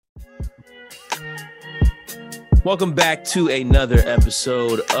Welcome back to another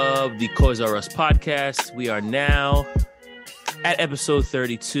episode of the Toys R Us podcast. We are now at episode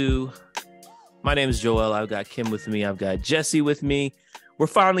 32. My name is Joel. I've got Kim with me. I've got Jesse with me. We're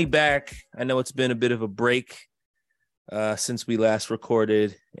finally back. I know it's been a bit of a break since we last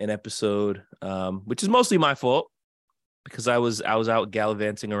recorded an episode, which is mostly my fault because I was out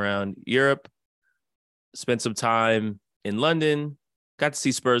gallivanting around Europe, spent some time in London, got to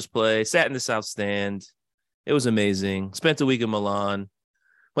see Spurs play, sat in the South Stand. It was amazing. Spent a week in Milan,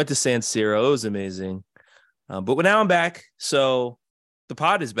 went to San Siro. It was amazing. But now I'm back. So the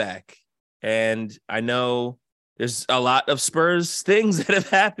pod is back. And I know there's a lot of Spurs things that have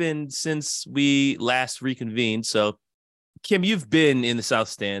happened since we last reconvened. So, Kim, you've been in the South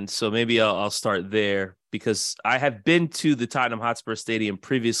Stand. So maybe I'll start there because I have been to the Tottenham Hotspur Stadium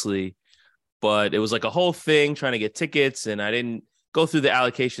previously, but it was like a whole thing trying to get tickets. And I didn't go through the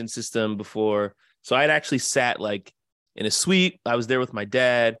allocation system before. So I'd actually sat like in a suite. I was there with my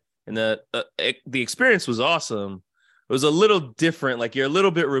dad, and the experience was awesome. It was a little different. Like you're a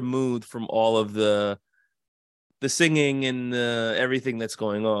little bit removed from all of the singing and everything that's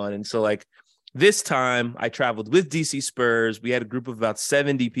going on. And so like this time I traveled with DC Spurs. We had a group of about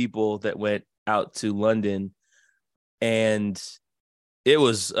 70 people that went out to London, and it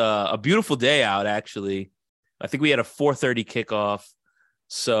was a beautiful day out. Actually, I think we had a 4:30 kickoff.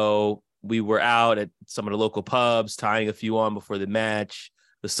 So we were out at some of the local pubs, tying a few on before the match.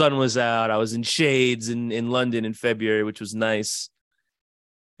 The sun was out. I was in shades in London in February, which was nice.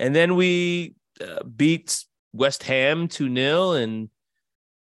 And then we beat West Ham 2-0, and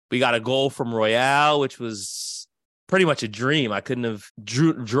we got a goal from Royale, which was pretty much a dream. I couldn't have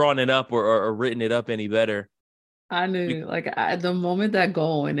drawn it up or written it up any better. I knew, the moment that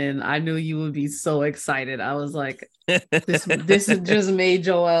goal went in, I knew you would be so excited. I was like, this just made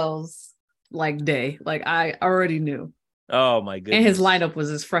Joel's day. Like I already knew. Oh my goodness. And his lineup was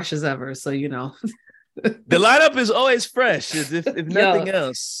as fresh as ever. So, the lineup is always fresh, if nothing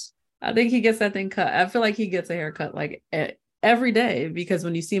else. I think he gets that thing cut. I feel like he gets a haircut every day because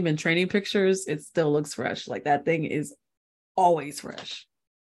when you see him in training pictures, it still looks fresh. Like that thing is always fresh.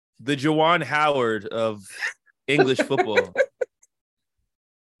 The Juwan Howard of English football.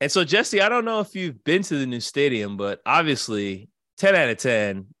 And so, Jesse, I don't know if you've been to the new stadium, but obviously 10 out of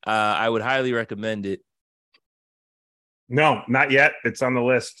 10. I would highly recommend it. No, not yet. It's on the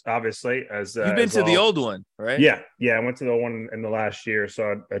list, obviously. You've been to the old one, right? Yeah. I went to the one in the last year,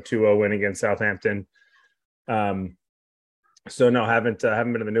 saw a 2-0 win against Southampton. So no, haven't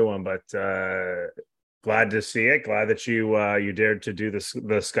been to the new one, but glad to see it. Glad that you dared to do the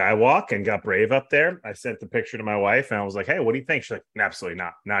skywalk and got brave up there. I sent the picture to my wife and I was like, "Hey, what do you think?" She's like, "Absolutely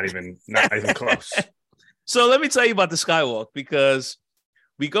not. Not even close." So let me tell you about the skywalk because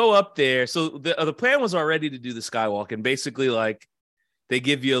we go up there. So the plan was already to do the skywalk, and basically like they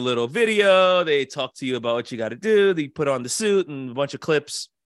give you a little video, they talk to you about what you got to do, they put on the suit and a bunch of clips,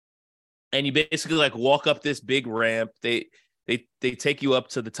 and you basically like walk up this big ramp. They take you up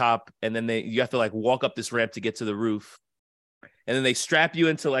to the top, and then you have to like walk up this ramp to get to the roof, and then they strap you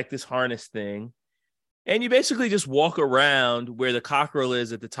into like this harness thing, and you basically just walk around where the cockerel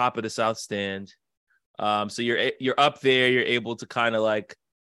is at the top of the South Stand. So you're up there, you're able to kind of like,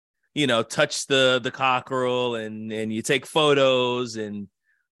 touch the cockerel and you take photos, and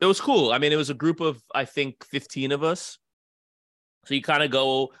it was cool. I mean, it was a group of, I think, 15 of us. So you kind of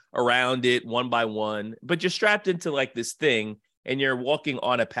go around it one by one, but you're strapped into like this thing and you're walking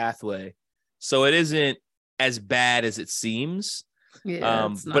on a pathway. So it isn't as bad as it seems. Yeah,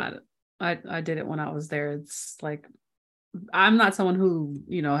 it's not. I did it when I was there. It's like, I'm not someone who,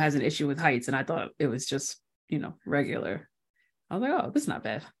 has an issue with heights. And I thought it was just, regular. I was like, oh, this is not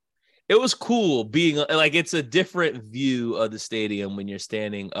bad. It was cool being like, it's a different view of the stadium when you're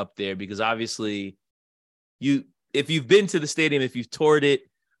standing up there, because obviously if you've been to the stadium, if you've toured it,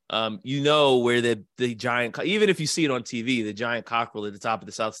 where the giant, even if you see it on TV, the giant cockerel at the top of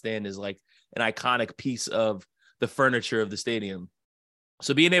the South Stand is like an iconic piece of the furniture of the stadium.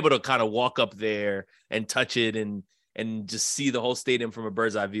 So being able to kind of walk up there and touch it and just see the whole stadium from a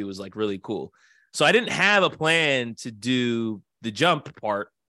bird's eye view was like really cool. So I didn't have a plan to do the jump part.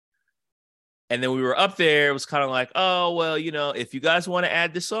 And then we were up there. It was kind of like, oh, well, if you guys want to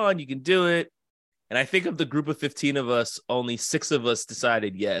add this on, you can do it. And I think of the group of 15 of us, only 6 of us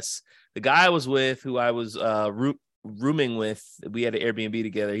decided yes. The guy I was with, who I was rooming with, we had an Airbnb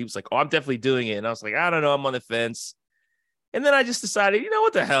together. He was like, oh, I'm definitely doing it. And I was like, I don't know. I'm on the fence. And then I just decided,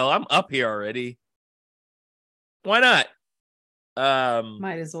 what the hell? I'm up here already. Why not?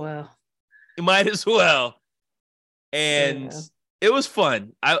 Might as well. Might as well. And It was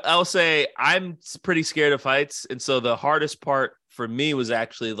fun. I'll say I'm pretty scared of heights. And so the hardest part for me was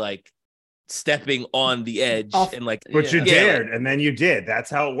actually like stepping on the edge and like, but you dared and then you did. That's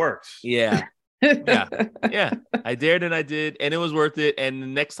how it works. Yeah. Yeah. I dared and I did, and it was worth it. And the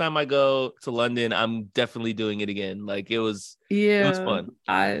next time I go to London, I'm definitely doing it again. Like it was fun.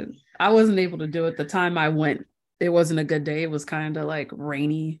 I wasn't able to do it. The time I went, it wasn't a good day. It was kind of like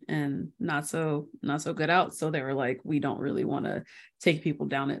rainy and not so good out. So they were like, we don't really want to take people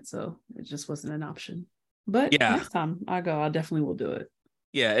down it. So it just wasn't an option. But next time I go, I definitely will do it.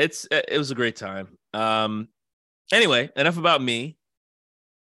 Yeah, it was a great time. Anyway, enough about me.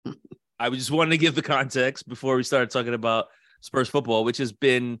 I just wanted to give the context before we started talking about Spurs football, which has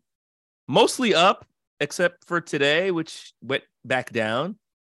been mostly up, except for today, which went back down.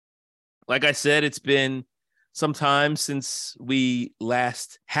 Like I said, it's been some time since we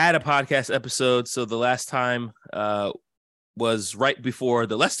last had a podcast episode. So the last time was right before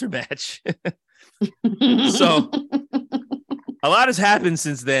the Leicester match. So a lot has happened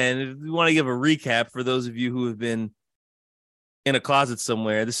since then. If we want to give a recap for those of you who have been in a closet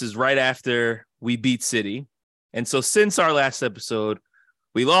somewhere, this is right after we beat City. And so since our last episode,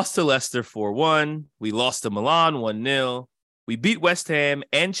 we lost to Leicester 4-1. We lost to Milan 1-0. We beat West Ham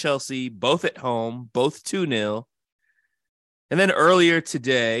and Chelsea, both at home, both 2-0. And then earlier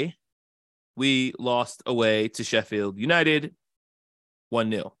today, we lost away to Sheffield United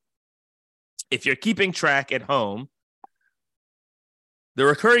 1-0. If you're keeping track at home, the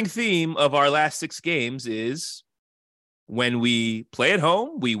recurring theme of our last 6 games is when we play at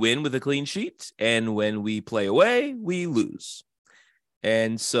home, we win with a clean sheet. And when we play away, we lose.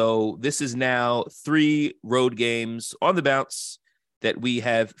 And so this is now 3 road games on the bounce that we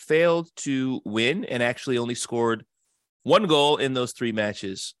have failed to win and actually only scored 1 goal in those 3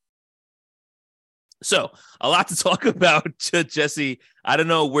 matches. So a lot to talk about, Jesse. I don't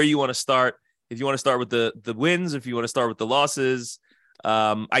know where you want to start. If you want to start with the wins, if you want to start with the losses.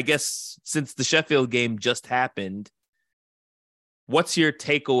 I guess since the Sheffield game just happened, what's your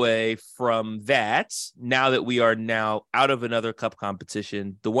takeaway from that now that we are now out of another cup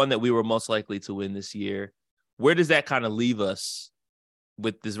competition, the one that we were most likely to win this year? Where does that kind of leave us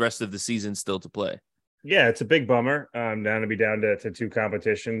with this rest of the season still to play? Yeah, it's a big bummer. Down to 2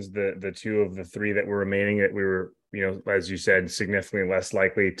 competitions, the 2 of the 3 that were remaining that we were, as you said, significantly less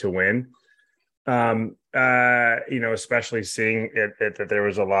likely to win. Especially seeing it that there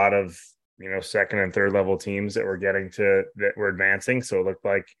was a lot of, second and third level teams that were advancing. So it looked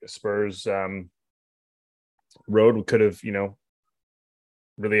like Spurs road could have,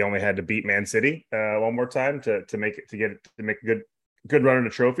 really only had to beat Man City one more time to make a good run in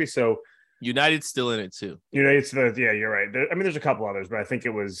the trophy. So United's still in it too. You're right. There's a couple others, but I think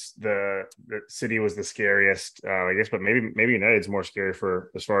it was the City was the scariest, I guess, but maybe United's more scary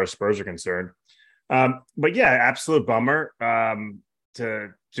for as far as Spurs are concerned. But yeah, absolute bummer. To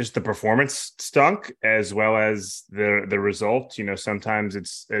just the performance stunk as well as the result. Sometimes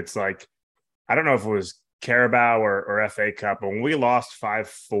it's like, I don't know if it was Carabao or FA Cup, but when we lost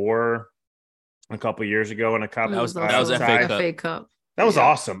 5-4 a couple of years ago in a cup, that was FA Cup. That was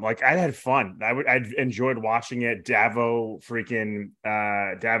awesome. Like I had fun. I enjoyed watching it. Davinson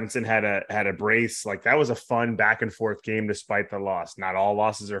had a brace. Like that was a fun back and forth game despite the loss. Not all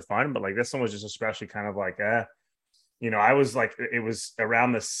losses are fun, but like this one was just especially kind of like, I was like, it was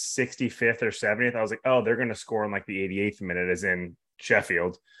around the 65th or 70th. I was like, oh, they're going to score in like the 88th minute as in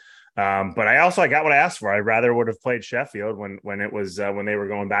Sheffield. But I got what I asked for. I rather would have played Sheffield when it was when they were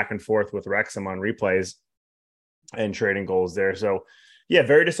going back and forth with Wrexham on replays and trading goals there. So yeah,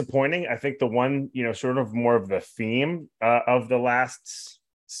 very disappointing. I think the one, sort of more of the theme of the last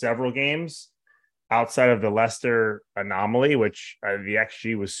several games outside of the Leicester anomaly, which the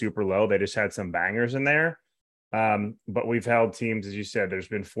XG was super low. They just had some bangers in there. But we've held teams, as you said, there's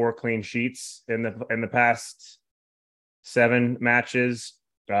been 4 clean sheets in the past 7 matches.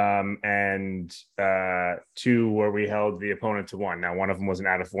 And 2 where we held the opponent to 1. Now, one of them was an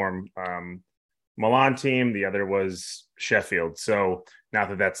out of form Milan team. The other was Sheffield. So not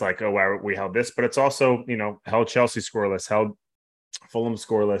that that's like, oh, wow, we held this, but it's also, held Chelsea scoreless, held Fulham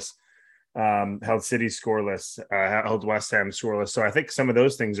scoreless, held City scoreless, held West Ham scoreless. So I think some of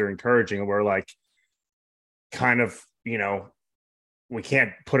those things are encouraging. We're like, kind of, we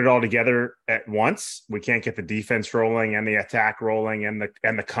can't put it all together at once. We can't get the defense rolling and the attack rolling and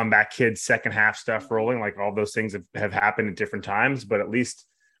the comeback kids second half stuff rolling. Like all those things have happened at different times, but at least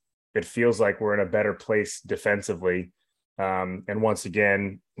it feels like we're in a better place defensively. And once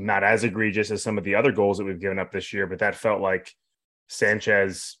again, not as egregious as some of the other goals that we've given up this year, but that felt like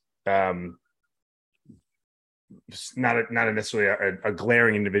Sanchez not necessarily a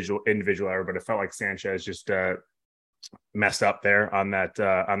glaring individual error, but it felt like Sanchez just messed up there on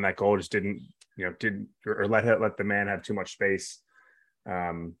that goal. Just didn't or let the man have too much space.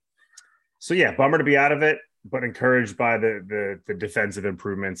 So yeah, bummer to be out of it, but encouraged by the defensive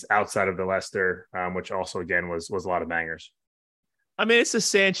improvements outside of the Leicester, which also again was a lot of bangers. I mean, it's a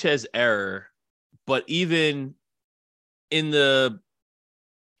Sanchez error, but even in the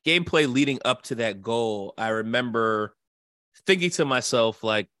gameplay leading up to that goal, I remember thinking to myself,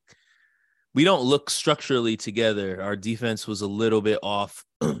 like, we don't look structurally together. Our defense was a little bit off.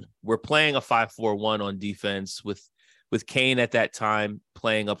 We're playing a 5-4-1 on defense with Kane at that time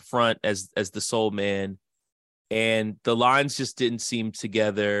playing up front as the sole man. And the lines just didn't seem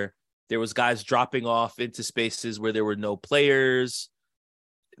together. There was guys dropping off into spaces where there were no players.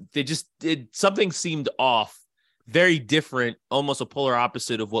 Something seemed off, very different, almost a polar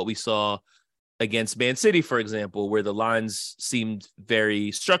opposite of what we saw against Man City, for example, where the lines seemed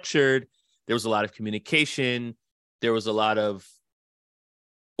very structured. There was a lot of communication. There was a lot of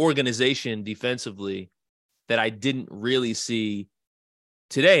organization defensively that I didn't really see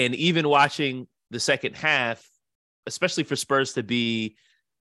today. And even watching the second half, especially for Spurs to be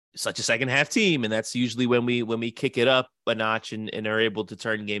such a second half team, and that's usually when we kick it up a notch and are able to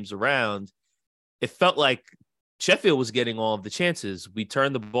turn games around, it felt like Sheffield was getting all of the chances. We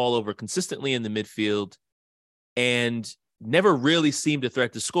turned the ball over consistently in the midfield and never really seemed a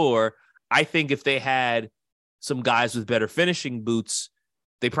threat to score. I think if they had some guys with better finishing boots,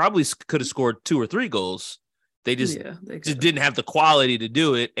 they probably could have scored 2 or 3 goals. They just didn't have the quality to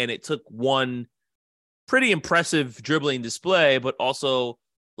do it. And it took one pretty impressive dribbling display, but also,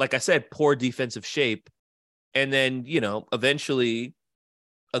 like I said, poor defensive shape. And then, eventually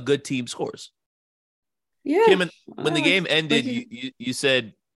a good team scores. Yeah. Kim, when the game ended, you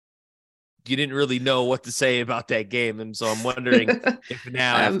said you didn't really know what to say about that game. And so I'm wondering if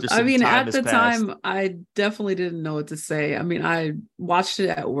now, after some time at the has time, passed, I definitely didn't know what to say. I mean, I watched it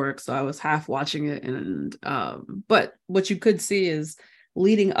at work, so I was half watching it. And but what you could see is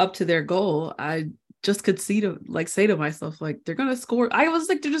leading up to their goal, I just could say to myself, like, they're going to score. I was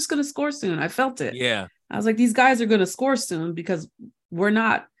like, they're just going to score soon. I felt it. Yeah. I was like, these guys are going to score soon because we're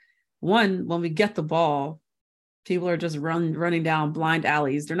not, when we get the ball, people are just running down blind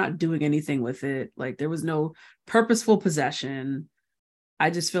alleys. They're not doing anything with it. Like, there was no purposeful possession. I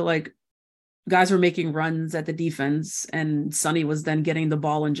just feel like guys were making runs at the defense, and Sonny was then getting the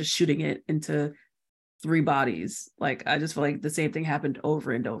ball and just shooting it into 3 bodies. Like, I just feel like the same thing happened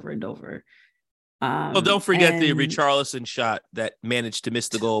over and over and over. Well, don't forget the Richarlison shot that managed to miss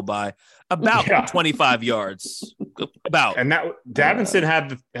the goal by about 25 yards. About. And that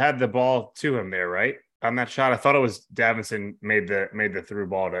Davinson had the ball to him there, right? On that shot, I thought it was Davinson made the through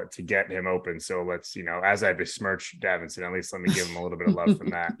ball to get him open. So let's, as I besmirch Davinson, at least let me give him a little bit of love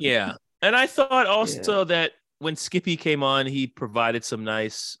from that. Yeah. And I thought also that when Skippy came on, he provided some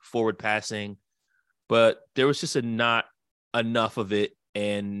nice forward passing, but there was just not enough of it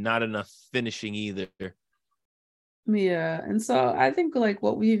and not enough finishing either. Yeah. And so I think like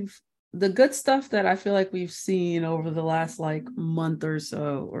the good stuff that I feel like we've seen over the last like month or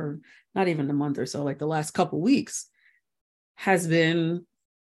so, or not even a month or so, like the last couple weeks, has been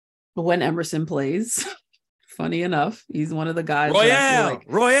when Emerson plays. Funny enough, he's one of the guys Royale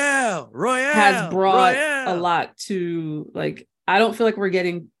has brought a lot to, like, I don't feel like we're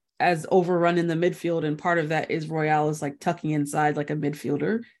getting as overrun in the midfield, and part of that is Royale is like tucking inside like a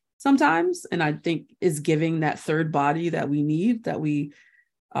midfielder sometimes, and I think is giving that third body that we need, that we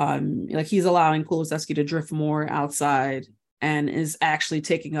like he's allowing Kulusevski to drift more outside and is actually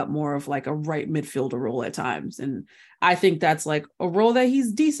taking up more of like a right midfielder role at times. And I think that's like a role that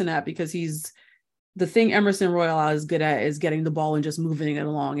he's decent at, because the thing Emerson Royale is good at is getting the ball and just moving it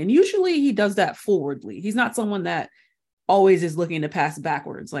along. And usually he does that forwardly. He's not someone that always is looking to pass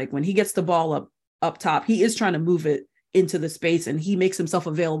backwards. Like when he gets the ball up top, he is trying to move it into the space and he makes himself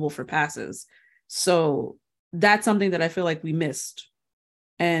available for passes. So that's something that I feel like we missed.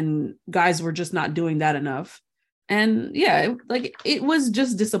 And guys were just not doing that enough. And yeah, it was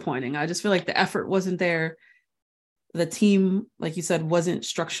just disappointing. I just feel like the effort wasn't there. The team, like you said, wasn't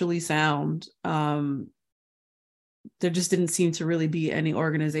structurally sound. There just didn't seem to really be any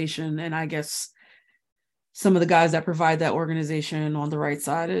organization. And I guess some of the guys that provide that organization on the right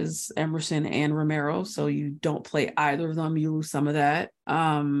side is Emerson and Romero. So you don't play either of them, you lose some of that.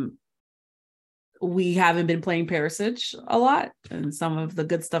 We haven't been playing Perisic a lot, and some of the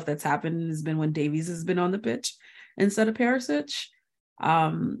good stuff that's happened has been when Davies has been on the pitch instead of Perisic.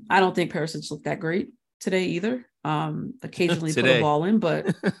 I don't think Perisic looked that great today either. Occasionally put a ball in,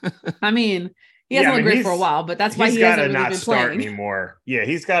 but I mean, He hasn't looked great for a while, but that's why he hasn't really been playing anymore. Yeah,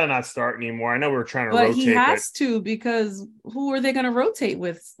 he's got to not start anymore. I know we're trying to rotate, he has to, because who are they going to rotate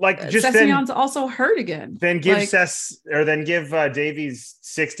with? Like, just Session's also hurt again. Then give Davies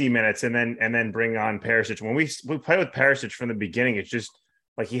 60 minutes, and then bring on Perisic. When we play with Perisic from the beginning, it's just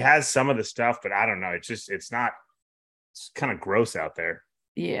like he has some of the stuff, but I don't know. It's kind of gross out there.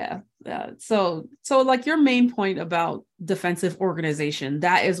 Yeah. So like your main point about defensive organization,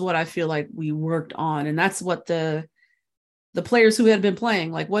 that is what I feel like we worked on. And that's what the players who had been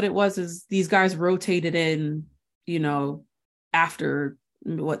playing, like what it was is these guys rotated in, after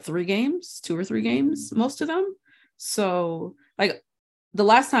 2 or 3 games, most of them. So like the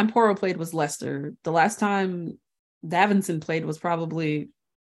last time Porro played was Leicester. The last time Davinson played was probably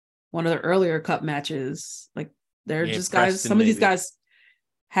one of the earlier cup matches. Like they're just guys, Preston, some of these guys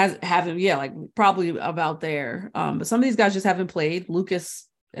haven't like probably about there. But some of these guys just haven't played. Lucas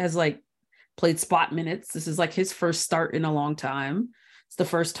has like played spot minutes. This is like his first start in a long time. It's the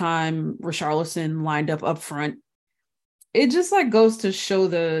first time Richarlison lined up front. It just like goes to show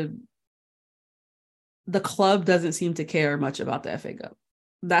the club doesn't seem to care much about the FA Cup.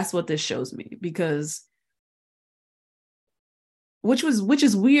 That's what this shows me, because which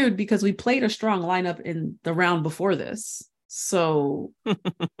is weird, because we played a strong lineup in the round before this. So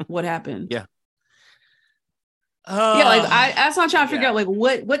what happened? Yeah. Like that's what I'm trying to figure out. Like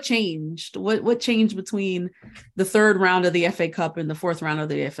what changed? What changed between the 3rd round of the FA Cup and the 4th round of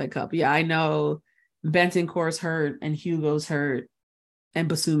the FA Cup? Yeah, I know Bentancur's hurt and Hugo's hurt and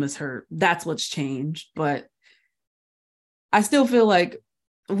Basuma's hurt. That's what's changed. But I still feel like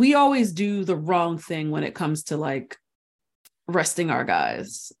we always do the wrong thing when it comes to like resting our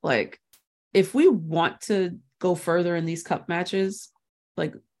guys. Like if we want to go further in these cup matches,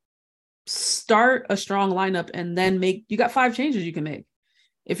 like start a strong lineup and then you got 5 changes you can make.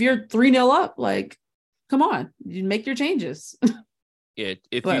 If you're 3-0 up, like, come on, you make your changes. Yeah,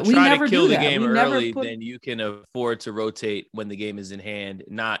 if you try to kill the game early, then you can afford to rotate when the game is in hand,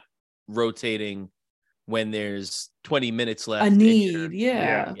 not rotating when there's 20 minutes left. A need,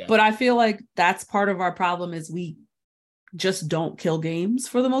 yeah. But I feel like that's part of our problem, is we just don't kill games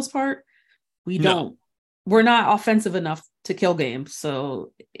for the most part. We're not offensive enough to kill games.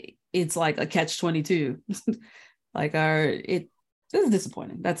 So it's like a catch-22. Like this is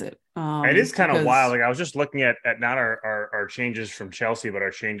disappointing. That's it. It is kind of wild. Like I was just looking at not our changes from Chelsea, but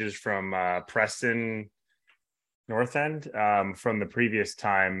our changes from Preston North End from the previous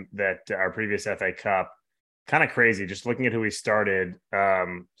time, that our previous FA Cup. Kind of crazy. Just looking at who we started,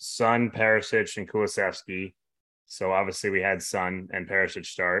 Son, Perisic, and Kulusevski. So obviously we had Son and Perisic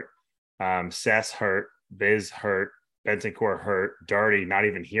start. Sess hurt, Biz hurt, Bentancur hurt, Doherty not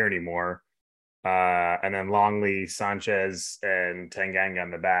even here anymore. And then Longley, Sanchez, and Tanganga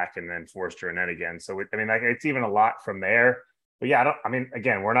on the back, and then Forster and Ed again. So it's even a lot from there. But yeah,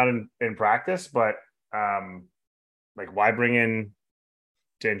 again, we're not in practice, but like why bring in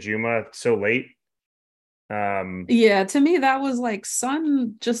Danjuma so late? Yeah, to me that was like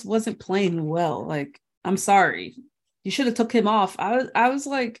Son just wasn't playing well. Like, I'm sorry, you should have took him off. I was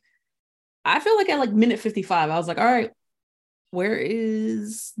like, I feel like at like minute 55, I was like, all right, where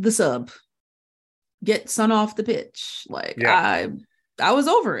is the sub? Get Son off the pitch. Like, yeah. I was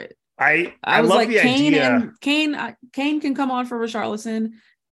over it. I was love like, the idea. Kane can come on for Richarlison.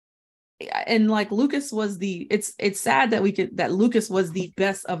 And like Lucas was it's sad that Lucas was the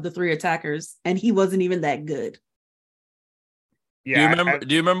best of the 3 attackers, and he wasn't even that good. Yeah.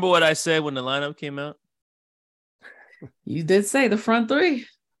 Do you remember what I said when the lineup came out? You did say the front 3.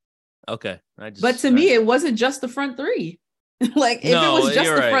 Okay. But to me, it wasn't just the front 3. Like, if it was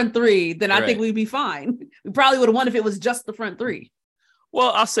just the front 3, then I think we'd be fine. We probably would have won if it was just the front 3. Well,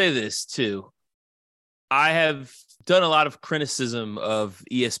 I'll say this too. I have done a lot of criticism of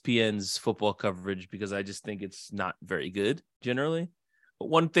ESPN's football coverage because I just think it's not very good generally. But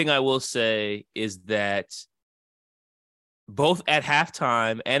one thing I will say is that both at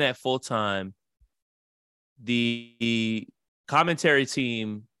halftime and at full time, the commentary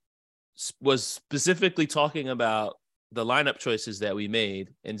team was specifically talking about the lineup choices that we made,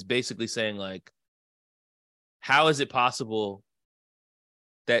 and basically saying like, how is it possible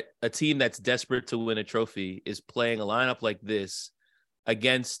that a team that's desperate to win a trophy is playing a lineup like this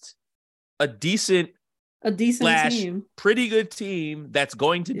against a decent team, pretty good team that's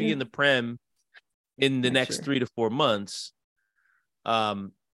going to be in the Prem in the next 3 to 4 months.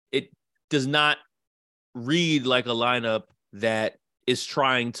 It does not read like a lineup that is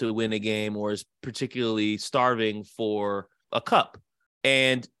trying to win a game or is particularly starving for a cup.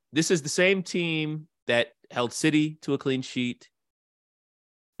 And this is the same team that held City to a clean sheet,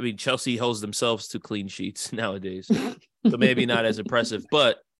 I mean, Chelsea holds themselves to clean sheets nowadays, so maybe not as impressive.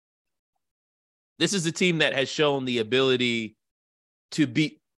 But this is a team that has shown the ability to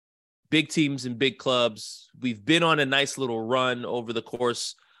beat big teams and big clubs. We've been on a nice little run over the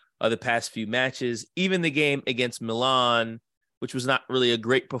course of the past few matches. Even the game against Milan, which was not really a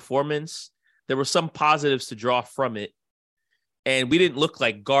great performance, there were some positives to draw from it. And we didn't look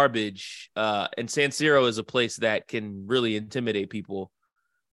like garbage. And San Siro is a place that can really intimidate people.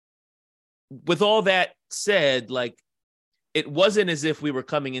 With all that said, like, it wasn't as if we were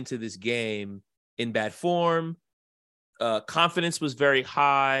coming into this game in bad form. Confidence was very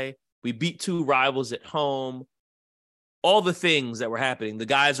high. We beat two rivals at home. All the things that were happening. The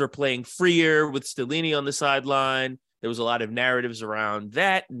guys were playing freer with Stellini on the sideline. There was a lot of narratives around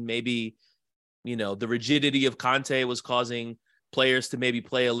that. And maybe, you know, the rigidity of Conte was causing players to maybe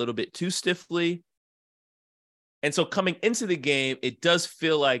play a little bit too stiffly. And so coming into the game, it does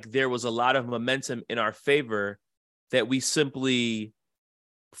feel like there was a lot of momentum in our favor that we simply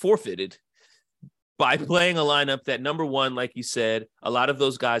forfeited by playing a lineup that, number one, like you said, a lot of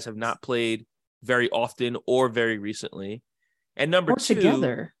those guys have not played very often or very recently. And number two,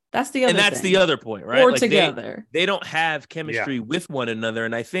 together. That's the other thing. The other point, right? Or like together. They don't have chemistry with one another.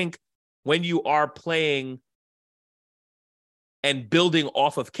 And I think when you are playing and building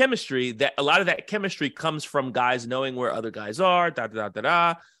off of chemistry, that a lot of that chemistry comes from guys knowing where other guys are.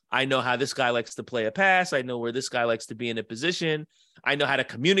 I know how this guy likes to play a pass. I know where this guy likes to be in a position. I know how to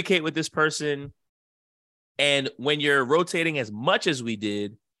communicate with this person. And when you're rotating as much as we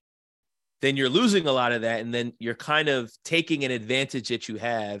did, then you're losing a lot of that. And then you're kind of taking an advantage that you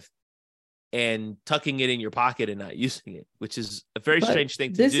have and tucking it in your pocket and not using it, which is a very strange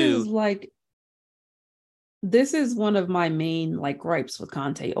thing to do. This is one of my main gripes with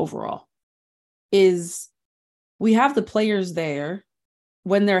Conte overall, is we have the players there.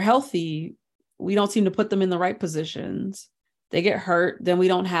 When they're healthy, we don't seem to put them in the right positions. They get hurt, then we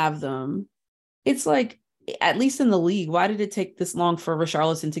don't have them. It's like, at least in the league, why did it take this long for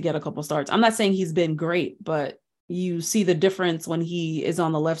Richarlison to get a couple starts? I'm not saying he's been great, but you see the difference when he is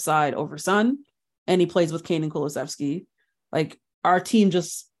on the left side over Son and he plays with Kane and Kulusevski. Like, our team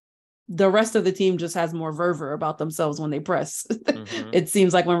the rest of the team just has more fervor about themselves when they press. Mm-hmm. It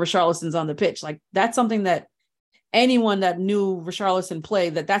seems like when Richarlison's on the pitch, like, that's something that anyone that knew Richarlison play,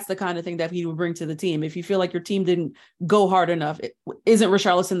 that's the kind of thing that he would bring to the team. If you feel like your team didn't go hard enough, isn't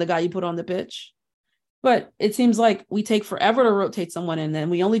Richarlison the guy you put on the pitch? But it seems like we take forever to rotate someone, and then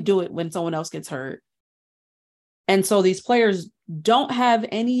we only do it when someone else gets hurt. And so these players don't have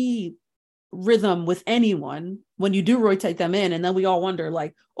any rhythm with anyone when you do rotate them in. And then we all wonder,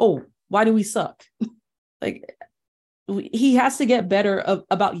 like, oh, why do we suck? He has to get better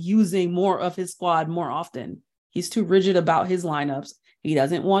about using more of his squad more often. He's too rigid about his lineups. He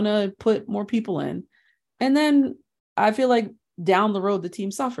doesn't want to put more people in. And then I feel like down the road, the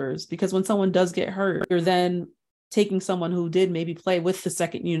team suffers, because when someone does get hurt, you're then taking someone who did maybe play with the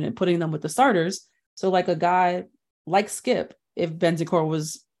second unit, putting them with the starters. So like a guy like Skip, if Bentancur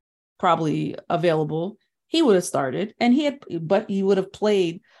was probably available, he would have started, and but he would have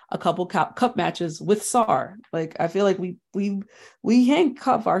played a couple cup matches with Sarr. Like, I feel like we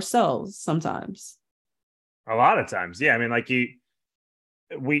handcuff ourselves sometimes. A lot of times. Yeah. I mean,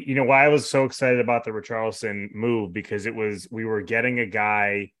 why I was so excited about the Richarlison move, because we were getting a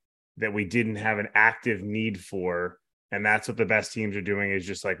guy that we didn't have an active need for. And that's what the best teams are doing, is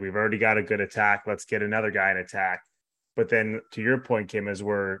just like, we've already got a good attack. Let's get another guy in attack. But then, to your point, Kim, is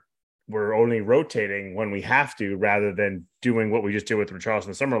we're only rotating when we have to, rather than doing what we just did with Richarlison in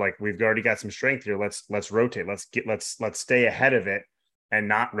the summer. Like, we've already got some strength here. Let's rotate. Let's stay ahead of it and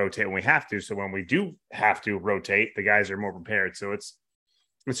not rotate when we have to. So when we do have to rotate, the guys are more prepared. So it's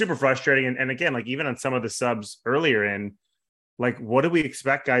super frustrating. And again, like, even on some of the subs earlier in, like, what do we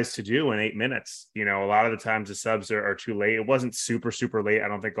expect guys to do in 8 minutes? You know, a lot of the times the subs are too late. It wasn't super, super late. I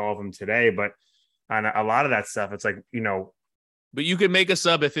don't think all of them today, but on a lot of that stuff, it's like, but you can make a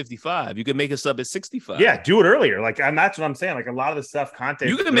sub at 55. You can make a sub at 65. Yeah, do it earlier. Like, that's what I'm saying. Like, a lot of the stuff Conte,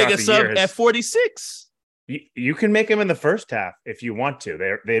 you can make a sub at 46. You can make them in the first half if you want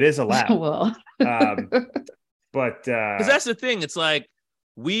to. It is allowed. Well, but because that's the thing. It's like,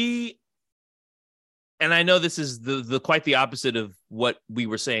 and I know this is the quite the opposite of what we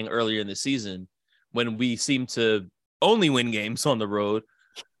were saying earlier in the season, when we seem to only win games on the road.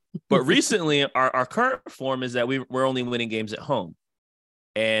 But recently, our current form is that we're only winning games at home.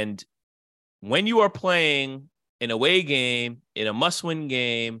 And when you are playing an away game, in a must-win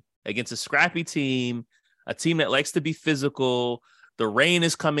game, against a scrappy team, a team that likes to be physical, the rain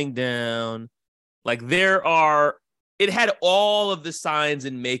is coming down, like, it had all of the signs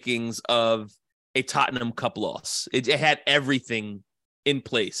and makings of a Tottenham Cup loss. It had everything in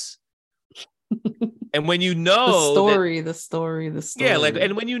place. And when you know the story. Yeah,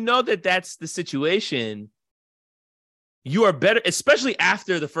 and when you know that that's the situation, you are better, especially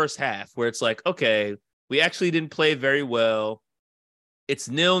after the first half, where it's like, okay, we actually didn't play very well. It's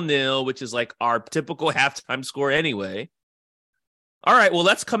 0-0, which is like our typical halftime score anyway. All right, well,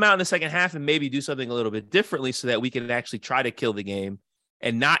 let's come out in the second half and maybe do something a little bit differently so that we can actually try to kill the game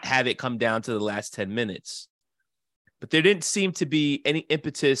and not have it come down to the last 10 minutes. But there didn't seem to be any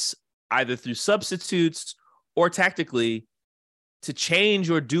impetus either through substitutes or tactically to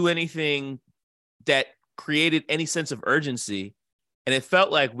change or do anything that created any sense of urgency. And it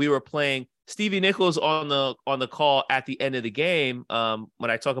felt like we were playing Stevie Nichols on the call at the end of the game.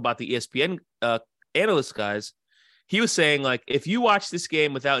 When I talk about the ESPN analyst guys, he was saying, like, if you watch this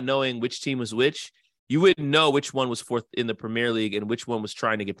game without knowing which team was which, you wouldn't know which one was fourth in the Premier League and which one was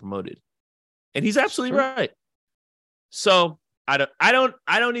trying to get promoted. And he's absolutely right. So I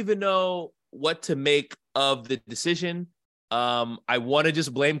don't even know what to make of the decision. I want to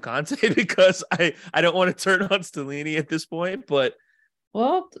just blame Conte because I don't want to turn on Stellini at this point, but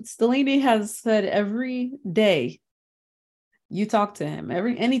Stellini has said every day you talk to him,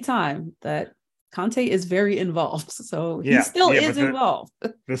 anytime, that Conte is very involved. So he still is involved.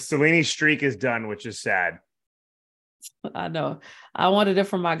 The Stellini streak is done, which is sad. I know. I wanted it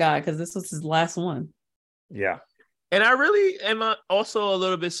from my guy because this was his last one. Yeah. And I really am also a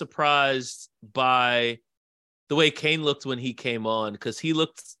little bit surprised by the way Kane looked when he came on, because he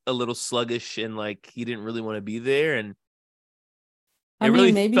looked a little sluggish and like he didn't really want to be there. And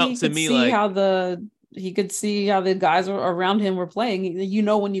maybe felt to me like he could see how the guys around him were playing. You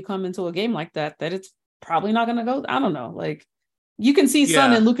know, when you come into a game like that it's probably not going to go. I don't know. Like, you can see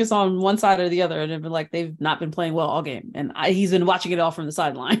Son and Lucas on one side or the other, and like they've not been playing well all game, and he's been watching it all from the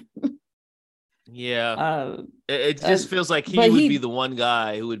sideline. Yeah, it just feels like he would be the one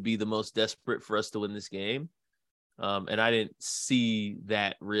guy who would be the most desperate for us to win this game, and I didn't see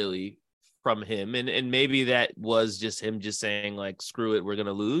that really from him, and maybe that was just him just saying like, screw it, we're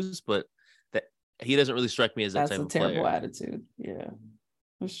gonna lose, but that he doesn't really strike me as that type of player. That's a terrible attitude. Yeah,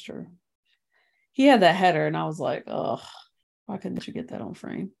 that's true. He had that header, and I was like, oh, why couldn't you get that on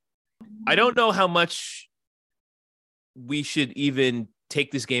frame? I don't know how much we should even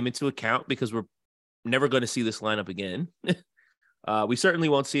take this game into account because we're never going to see this lineup again. We certainly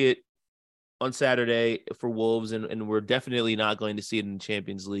won't see it on Saturday for Wolves, and we're definitely not going to see it in the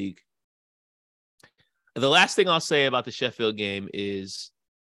Champions League. The last thing I'll say about the Sheffield game is,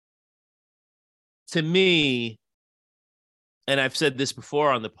 to me, and I've said this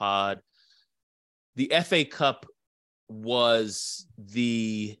before on the pod, the FA Cup was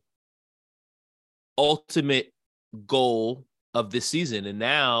the ultimate goal of this season. And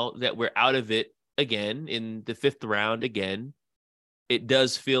now that we're out of it again in the fifth round again, it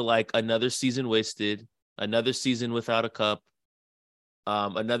does feel like another season wasted, another season without a cup,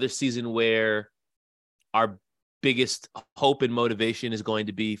 another season where our biggest hope and motivation is going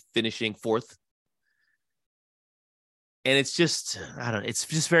to be finishing fourth. And it's just, I don't know, it's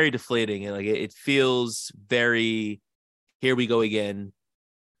just very deflating. And like, it feels very, here we go again.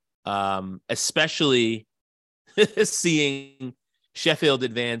 Especially seeing Sheffield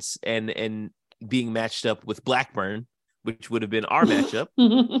advance and being matched up with Blackburn, which would have been our matchup.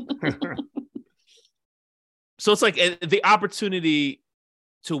 So it's like the opportunity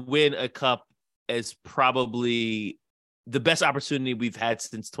to win a cup is probably the best opportunity we've had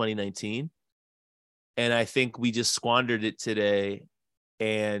since 2019. And I think we just squandered it today.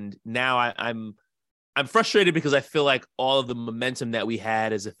 And now I'm frustrated because I feel like all of the momentum that we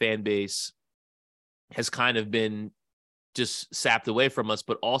had as a fan base has kind of been just sapped away from us.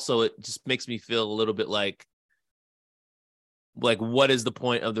 But also it just makes me feel a little bit like what is the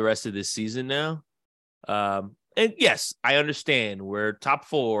point of the rest of this season now? And yes, I understand we're top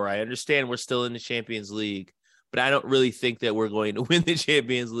four. I understand we're still in the Champions League, but I don't really think that we're going to win the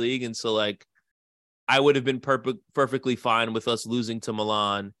Champions League. And so like, I would have been perfectly fine with us losing to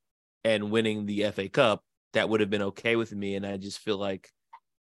Milan and winning the FA Cup. That would have been okay with me. And I just feel like,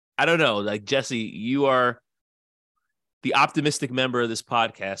 I don't know, like, Jesse, you are the optimistic member of this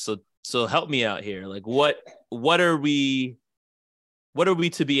podcast. So help me out here. Like, what are we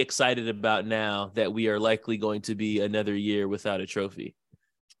to be excited about now that we are likely going to be another year without a trophy?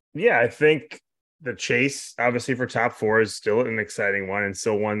 Yeah, I think the chase, obviously, for top four is still an exciting one, and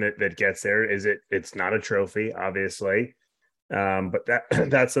still one that gets there. It's not a trophy, obviously, but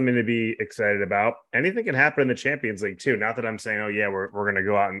that's something to be excited about. Anything can happen in the Champions League too. Not that I'm saying, oh yeah, we're going to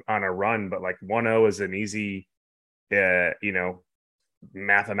go out on a run, but like 1-0 is an easy you know,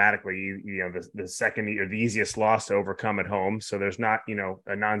 mathematically, you know, the second or the easiest loss to overcome at home. So there's not, you know,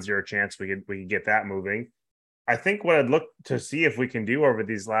 a non-zero chance we could get that moving. I think what I'd look to see if we can do over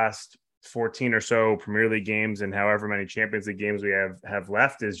these last 14 or so Premier League games and however many Champions League games we have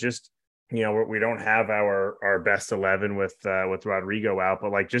left is just, you know, we don't have our best 11 with Rodrigo out,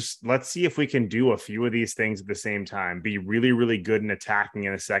 but like, just let's see if we can do a few of these things at the same time, be really, really good in attacking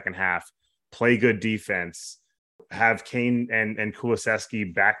in the second half, play good defense, have Kane and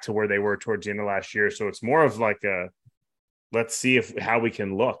Kulusevski back to where they were towards the end of last year. So it's more of like a, let's see how we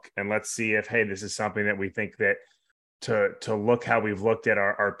can look, and let's see if, hey, this is something that we think that to look how we've looked at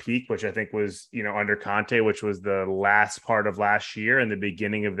our peak, which I think was, you know, under Conte, which was the last part of last year and the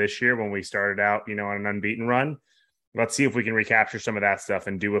beginning of this year when we started out, you know, on an unbeaten run. Let's see if we can recapture some of that stuff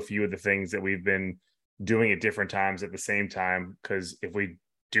and do a few of the things that we've been doing at different times at the same time. Because if we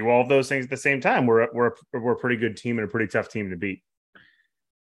do all of those things at the same time, we're a pretty good team and a pretty tough team to beat.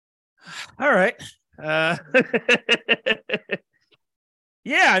 All right.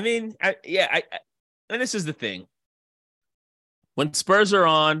 Yeah, I mean, and this is the thing. When Spurs are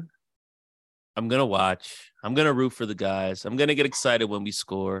on, I'm going to watch. I'm going to root for the guys. I'm going to get excited when we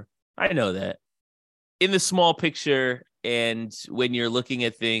score. I know that. In the small picture, and when you're looking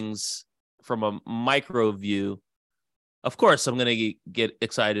at things from a micro view, of course, I'm going to get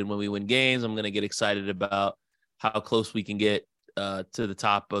excited when we win games. I'm going to get excited about how close we can get to the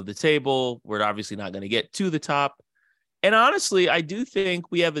top of the table. We're obviously not going to get to the top. And honestly, I do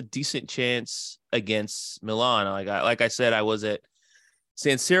think we have a decent chance against Milan. Like I said, I was at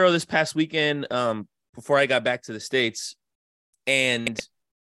San Siro this past weekend before I got back to the States. And,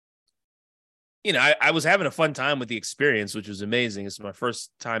 you know, I was having a fun time with the experience, which was amazing. It's my first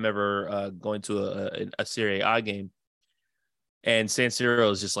time ever going to a Serie A game. And San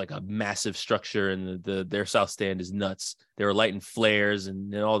Siro is just like a massive structure, and their south stand is nuts. They were lighting flares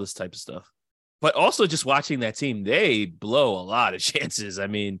and all this type of stuff. But also just watching that team, they blow a lot of chances. I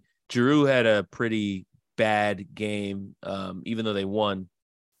mean, Giroud had a pretty bad game, even though they won.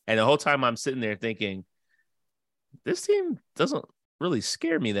 And the whole time I'm sitting there thinking, this team doesn't really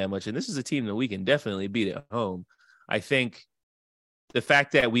scare me that much. And this is a team that we can definitely beat at home. I think the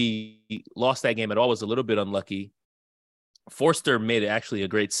fact that we lost that game at all was a little bit unlucky. Forster made actually a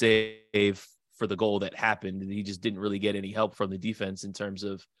great save for the goal that happened. And he just didn't really get any help from the defense in terms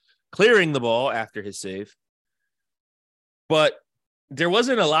of clearing the ball after his save. But there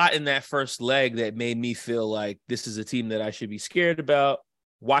wasn't a lot in that first leg that made me feel like this is a team that I should be scared about.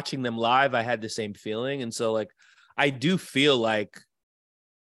 Watching them live, I had the same feeling. And so, like, I do feel like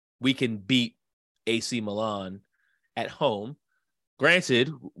we can beat AC Milan at home.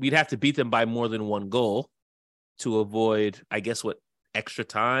 Granted, we'd have to beat them by more than one goal to avoid, I guess, extra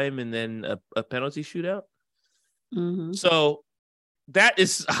time and then a penalty shootout. Mm-hmm. So that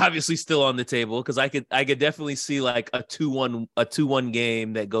is obviously still on the table, because I could definitely see like a 2-1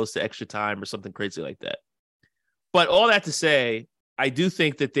 game that goes to extra time or something crazy like that. But all that to say, I do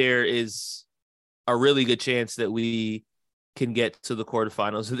think that there is a really good chance that we can get to the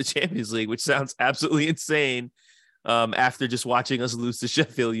quarterfinals of the Champions League, which sounds absolutely insane after just watching us lose to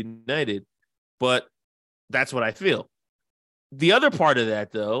Sheffield United. But that's what I feel. The other part of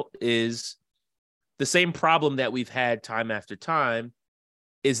that, though, is the same problem that we've had time after time,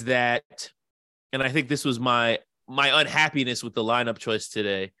 is that, and I think this was my unhappiness with the lineup choice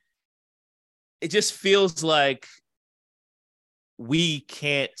today, it just feels like we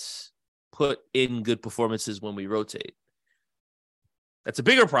can't put in good performances when we rotate. That's a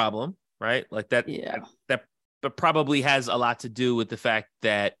bigger problem, right? Like that, yeah. that probably has a lot to do with the fact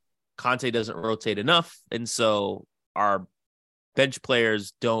that Conte doesn't rotate enough. And so our bench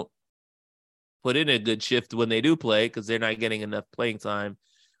players don't put in a good shift when they do play, because they're not getting enough playing time.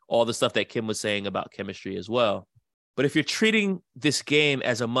 All the stuff that Kim was saying about chemistry as well. But if you're treating this game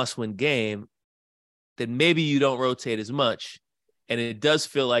as a must-win game, then maybe you don't rotate as much. And it does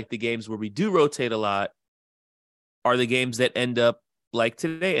feel like the games where we do rotate a lot are the games that end up like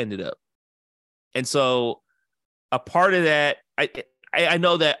today ended up. And so a part of that, I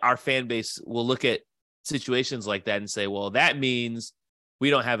know that our fan base will look at situations like that and say, well, that means we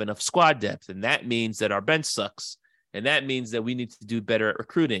don't have enough squad depth. And that means that our bench sucks. And that means that we need to do better at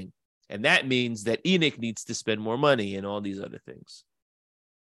recruiting. And that means that ENIC needs to spend more money and all these other things.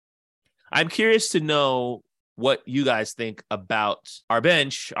 I'm curious to know what you guys think about our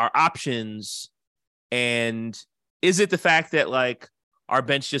bench, our options, and is it the fact that like our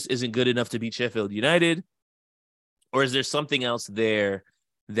bench just isn't good enough to beat Sheffield United? Or is there something else there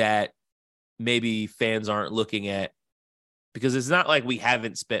that maybe fans aren't looking at? Because it's not like we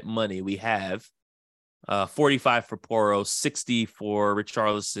haven't spent money. We have. 45 for Poro, 60 for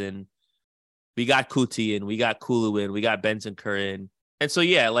Richarlison. We got Kuti in, we got Kulu in, we got Bentancur in. And so,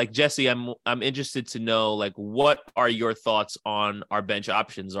 yeah, like Jesse, I'm interested to know, like, what are your thoughts on our bench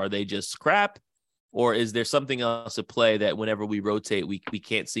options? Are they just crap, or is there something else at play that whenever we rotate, we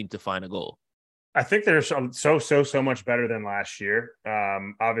can't seem to find a goal? I think they're so much better than last year.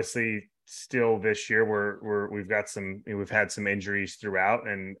 Obviously, still this year we've had some injuries throughout,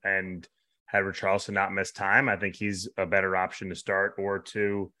 and had Richarlison not missed time, I think he's a better option to start or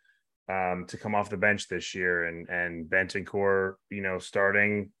to come off the bench this year. And Bentancur,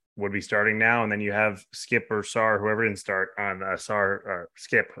 would be starting now, and then you have Skip or Sar, whoever didn't start on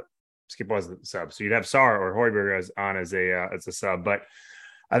Skip was the sub, so you'd have Sar or Højbjerg as a sub. But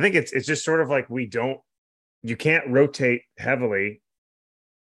I think it's just sort of like you can't rotate heavily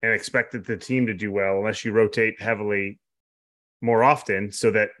and expect the team to do well unless you rotate heavily more often, so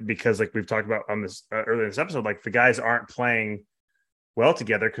that, because like we've talked about on this earlier in this episode, like the guys aren't playing well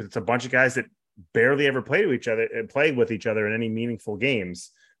together because it's a bunch of guys that barely ever play with each other in any meaningful games,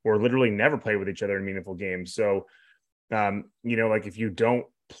 or literally never play with each other in meaningful games. So, like if we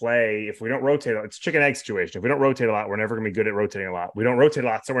don't rotate, it's a chicken egg situation. If we don't rotate a lot, we're never going to be good at rotating a lot. We don't rotate a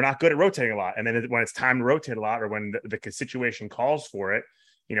lot, so we're not good at rotating a lot. And then when it's time to rotate a lot, or when the situation calls for it,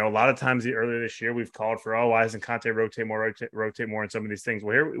 a lot of times earlier this year, we've called for, why doesn't Conte rotate more in some of these things?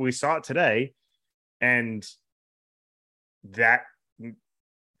 Well, here we saw it today, and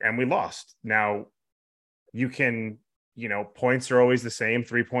we lost. Now, you can, points are always the same.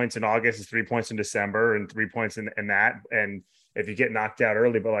 3 points in August is 3 points in December, and 3 points in that. And if you get knocked out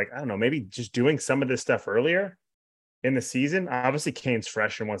early, but I don't know, maybe just doing some of this stuff earlier in the season. Obviously, Kane's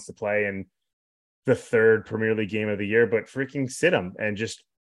fresh and wants to play in the third Premier League game of the year, but freaking sit him and just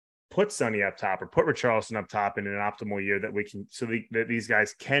put Sonny up top or put Richarlison up top in an optimal year that these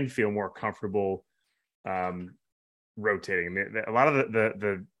guys can feel more comfortable rotating. A lot of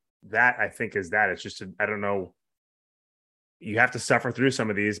that I think is that it's just I don't know. You have to suffer through some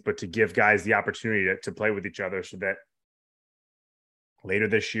of these, but to give guys the opportunity to play with each other, so that later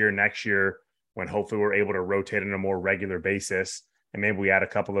this year, next year, when hopefully we're able to rotate on a more regular basis, and maybe we add a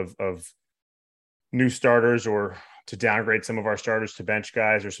couple of new starters, or to downgrade some of our starters to bench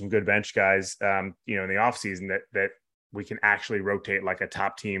guys, or some good bench guys, in the offseason, that we can actually rotate like a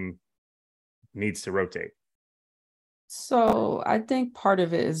top team needs to rotate. So I think part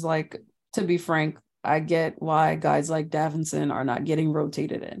of it is, to be frank, I get why guys like Davinson are not getting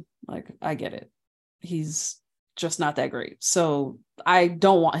rotated in. I get it. He's just not that great. So I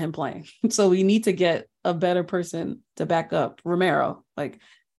don't want him playing. So we need to get a better person to back up Romero.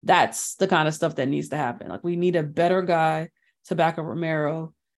 That's the kind of stuff that needs to happen. We need a better guy to back up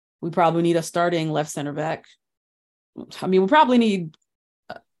Romero. We probably need a starting left center back. I mean, we probably need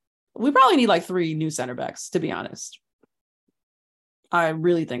 3 new center backs, to be honest. I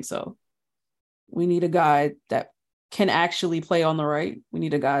really think so. We need a guy that can actually play on the right. We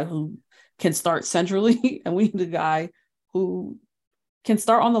need a guy who can start centrally, and we need a guy who can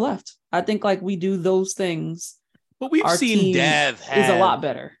start on the left. I think we do those things. But we've seen Dav is a lot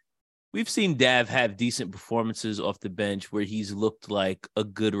better. We've seen Dav have decent performances off the bench where he's looked like a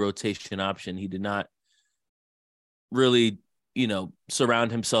good rotation option. He did not really,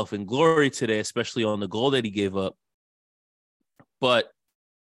 surround himself in glory today, especially on the goal that he gave up. But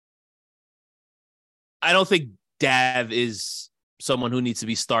I don't think Dav is someone who needs to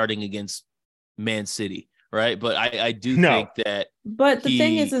be starting against Man City, right? But I do think that. But the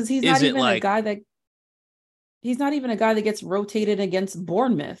thing is he's not even a guy that. He's not even a guy that gets rotated against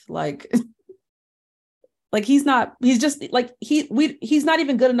Bournemouth. He's not. He's just he's not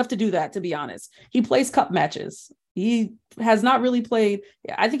even good enough to do that. To be honest, he plays cup matches. He has not really played.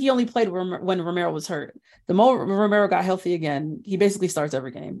 I think he only played when Romero was hurt. The moment Romero got healthy again, he basically starts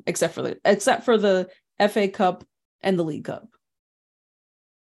every game except for the FA Cup and the League Cup.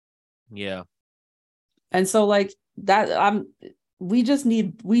 Yeah. And so that we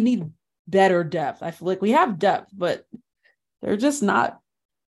need better depth. I feel like we have depth, but they're just not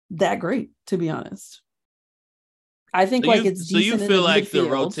that great, to be honest. I think it's decent. So you feel like the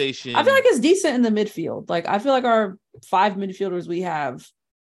rotation? I feel like it's decent in the midfield. I feel like our 5 midfielders we have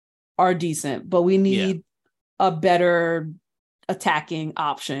are decent, but we need a better attacking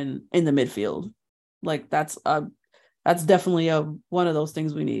option in the midfield. That's definitely one of those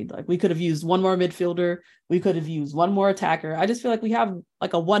things we need. We could have used one more midfielder. We could have used one more attacker. I just feel like we have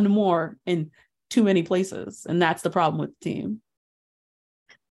a one more in too many places, and that's the problem with the team.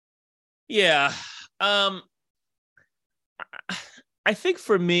 Yeah. I think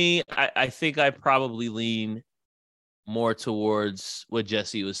for me, I think I probably lean more towards what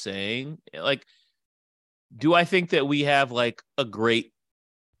Jesse was saying. Do I think that we have like a great,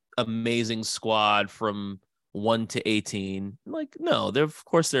 amazing squad from 1 to 18? Like, no, of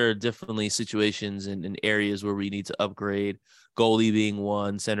course there are definitely situations and areas where we need to upgrade, goalie being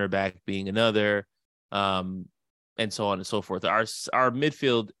one, center back being another, and so on and so forth. Our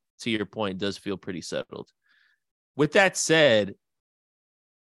midfield, to your point, does feel pretty settled. With that said,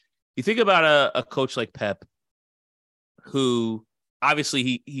 you think about a coach like Pep, who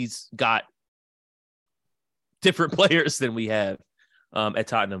obviously he's got different players than we have at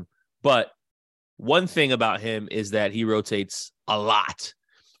Tottenham. But one thing about him is that he rotates a lot.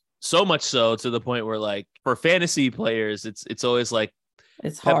 So much so to the point where, like, for fantasy players, it's always like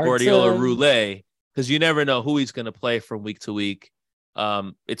it's Pep hard Guardiola to... roulette, because you never know who he's going to play from week to week.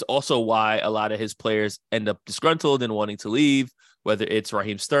 It's also why a lot of his players end up disgruntled and wanting to leave, whether it's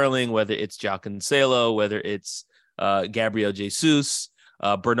Raheem Sterling, whether it's João Cancelo, whether it's Gabriel Jesus.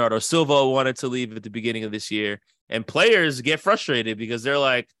 Bernardo Silva wanted to leave at the beginning of this year. And players get frustrated because they're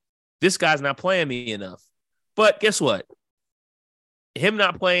like, this guy's not playing me enough. But guess what? Him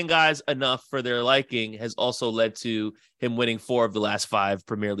not playing guys enough for their liking has also led to him winning 4 of the last 5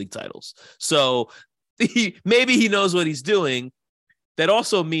 Premier League titles. So maybe he knows what he's doing. That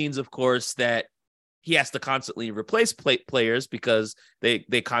also means, of course, that he has to constantly replace players because they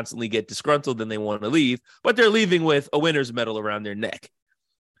constantly get disgruntled and they want to leave, but they're leaving with a winner's medal around their neck.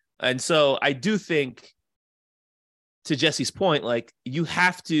 And so I do think, to Jesse's point, like, you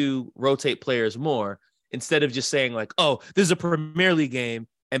have to rotate players more instead of just saying like, oh, this is a Premier League game,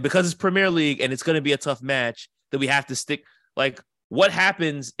 and because it's Premier League and it's going to be a tough match, that we have to stick. Like, what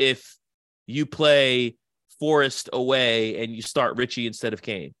happens if you play Forest away and you start Richie instead of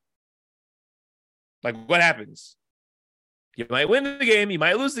Kane? Like, what happens? You might win the game, you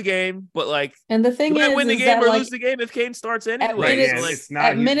might lose the game, but like, and the thing you might win the game or like, lose the game if Kane starts anyway.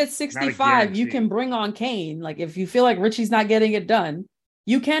 At minute 65, you can bring on Kane. Like, if you feel like Richie's not getting it done,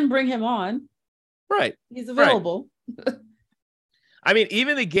 you can bring him on. Right. He's available. Right. I mean,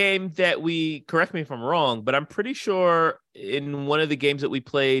 even the game that we, correct me if I'm wrong, but I'm pretty sure in one of the games that we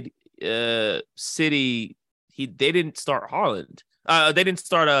played, City, they didn't start Haaland. They didn't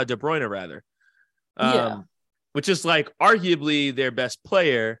start De Bruyne, rather. Yeah. Which is like arguably their best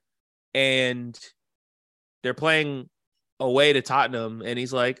player, and they're playing away to Tottenham, and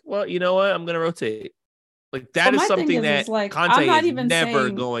he's like, well, you know what? I'm going to rotate. Like, that is something that like, Conte is never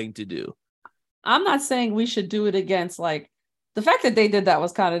going to do. I'm not saying we should do it against, like, the fact that they did that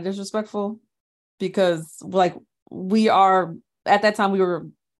was kind of disrespectful, because like, we are, at that time we were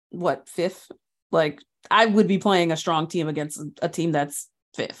what, 5th? Like, I would be playing a strong team against a team that's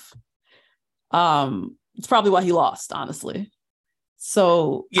 5th. It's probably why he lost, honestly.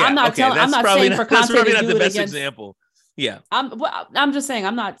 So yeah, I'm not saying for Conte to do it against example. Yeah. I'm just saying,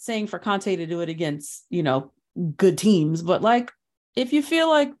 I'm not saying for Conte to do it against, good teams, but like, if you feel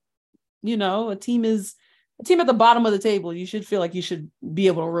like, a team at the bottom of the table, you should feel like you should be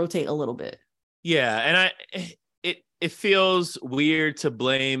able to rotate a little bit. Yeah. And it feels weird to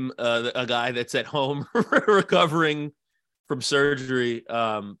blame a guy that's at home recovering from surgery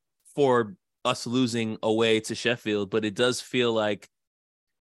for us losing away to Sheffield, but it does feel like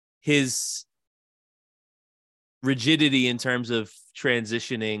his rigidity in terms of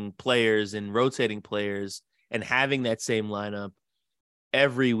transitioning players and rotating players and having that same lineup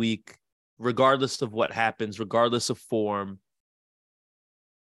every week, regardless of what happens, regardless of form,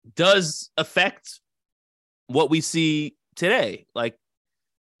 does affect what we see today. Like,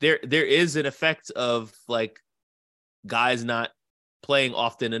 there is an effect of like guys not playing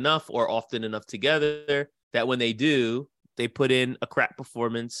often enough or often enough together that when they do, they put in a crap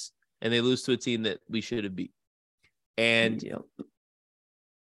performance and they lose to a team that we should have beat. And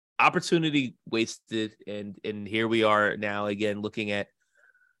opportunity wasted. And here we are now again, looking at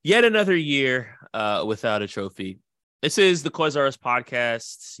yet another year without a trophy. This is the Coys R Us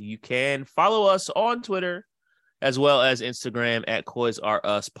podcast. You can follow us on Twitter as well as Instagram at Coys R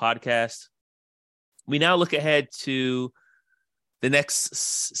Us podcast. We now look ahead to the next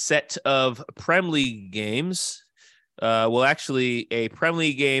set of Prem League games. Actually, a Prem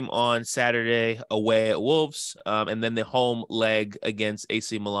League game on Saturday away at Wolves, and then the home leg against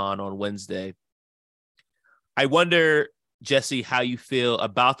AC Milan on Wednesday. I wonder, Jesse, how you feel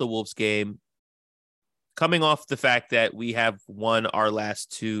about the Wolves game, coming off the fact that we have won our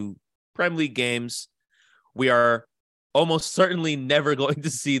last 2 Prem League games. We are almost certainly never going to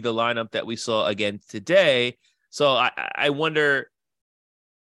see the lineup that we saw again today. So I wonder,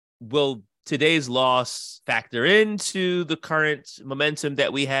 will today's loss factor into the current momentum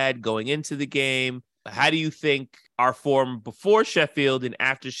that we had going into the game? How do you think our form before Sheffield and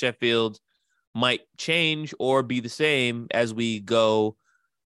after Sheffield might change or be the same as we go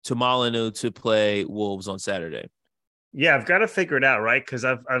to Molyneux to play Wolves on Saturday. Yeah, I've got to figure it out, right? Because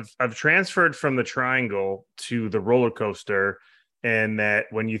I've transferred from the triangle to the roller coaster, and that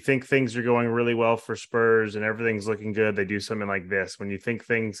when you think things are going really well for Spurs and everything's looking good, they do something like this. When you think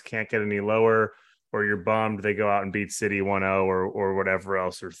things can't get any lower or you're bummed, they go out and beat City 1-0 or whatever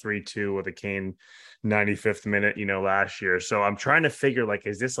else, or 3-2 with a Kane 95th minute, last year. So I'm trying to figure, like,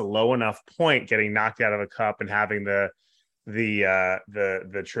 is this a low enough point getting knocked out of a cup and having the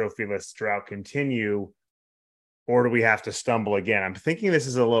trophyless drought continue, or do we have to stumble again? I'm thinking this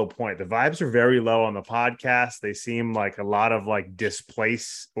is a low point. The vibes are very low on the podcast. They seem like a lot of like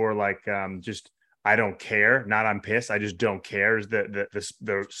displace or like just I don't care. Not I'm pissed. I just don't care is the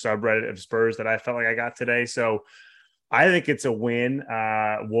subreddit of Spurs that I felt like I got today. So I think it's a win.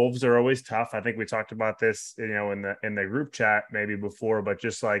 Wolves are always tough. I think we talked about this, in the group chat maybe before, but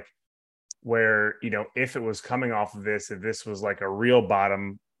just like where, if it was coming off of this, if this was like a real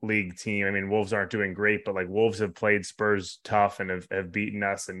bottom league team. I mean, Wolves aren't doing great, but like Wolves have played Spurs tough and have beaten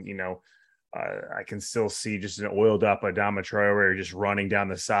us. And, I can still see just an oiled up Adama Traore just running down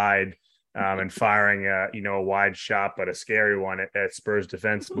the side and firing a wide shot, but a scary one at Spurs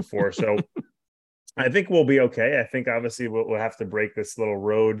defense before. So I think we'll be okay. I think obviously we'll have to break this little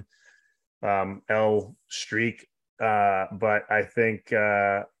road L streak. But I think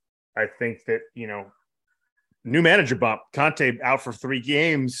that, new manager bump. Conte out for 3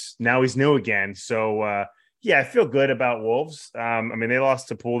 games. Now he's new again. So, I feel good about Wolves. They lost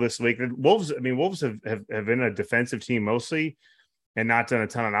to Poole this week. Wolves have been a defensive team mostly and not done a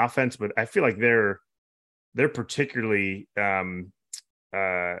ton on offense, but I feel like they're particularly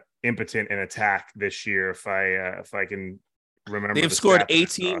impotent in attack this year. If I can remember, they've scored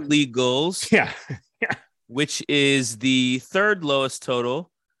 18 league goals. Yeah. Which is the third lowest total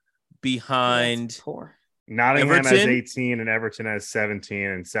behind Nottingham has 18 and Everton has 17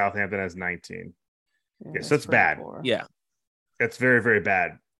 and Southampton has 19. Yeah, so it's bad. Poor. Yeah. That's very, very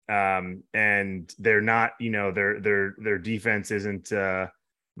bad. And they're not, their defense isn't the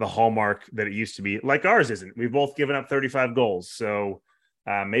hallmark that it used to be. Like ours isn't. We've both given up 35 goals. So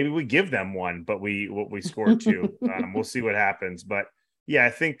maybe we give them one, but we score 2. We'll see what happens. But yeah,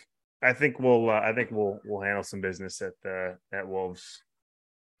 I think we'll handle some business at Wolves.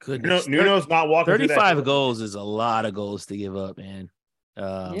 Goodness. Nuno's not walking 35 goals is a lot of goals to give up, man.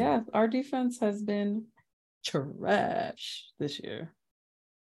 Our defense has been trash this year.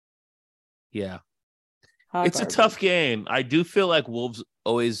 Yeah. It's a tough game. I do feel like Wolves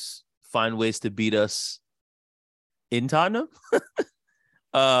always find ways to beat us in Tottenham.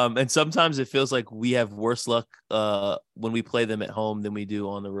 And sometimes it feels like we have worse luck when we play them at home than we do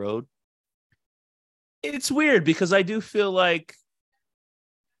on the road. It's weird because I do feel like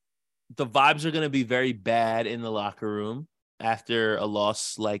the vibes are going to be very bad in the locker room after a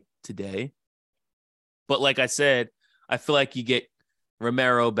loss like today. But like I said, I feel like you get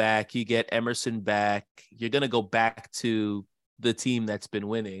Romero back, you get Emerson back, you're going to go back to the team that's been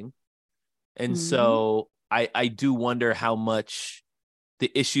winning. And so I do wonder how much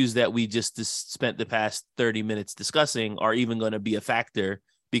the issues that we just spent the past 30 minutes discussing are even going to be a factor,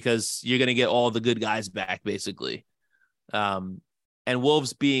 because you're going to get all the good guys back, basically. And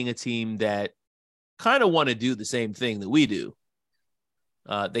Wolves being a team that kind of want to do the same thing that we do.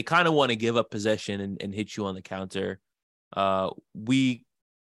 They kind of want to give up possession and hit you on the counter. We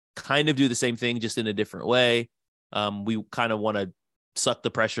kind of do the same thing, just in a different way. We kind of want to suck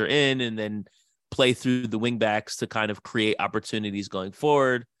the pressure in and then play through the wing backs to kind of create opportunities going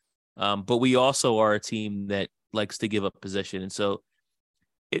forward. But we also are a team that likes to give up possession. And so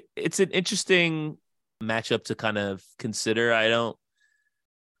it's an interesting matchup to kind of consider. I don't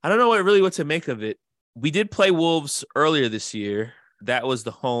know what to make of it. We did play Wolves earlier this year. That was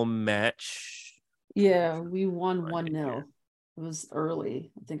the home match. Yeah, we won 1-0. It was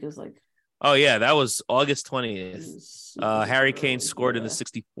early. I think it was like... Oh, yeah, that was August 20th. Harry Kane scored in the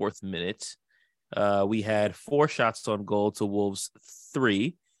 64th minute. We had 4 shots on goal to Wolves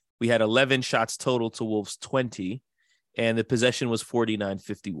 3. We had 11 shots total to Wolves 20. And the possession was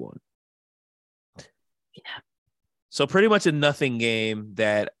 49-51. Yeah. So pretty much a nothing game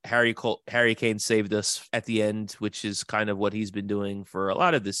that Harry Kane saved us at the end, which is kind of what he's been doing for a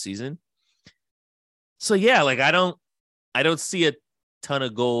lot of this season. So yeah, like I don't see a ton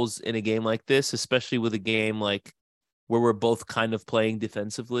of goals in a game like this, especially with a game like where we're both kind of playing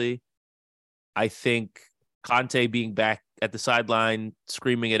defensively. I think Conte being back at the sideline,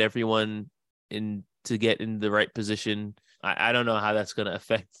 screaming at everyone to get in the right position, I don't know how that's going to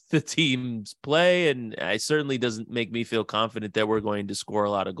affect the team's play, and it certainly doesn't make me feel confident that we're going to score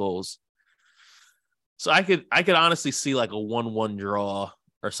a lot of goals. So I could honestly see like a 1-1 draw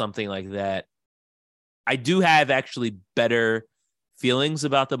or something like that. I do have actually better feelings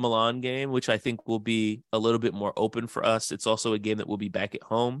about the Milan game, which I think will be a little bit more open for us. It's also a game that will be back at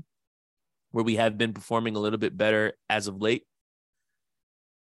home, where we have been performing a little bit better as of late.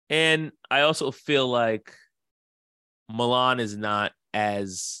 And I also feel like Milan is not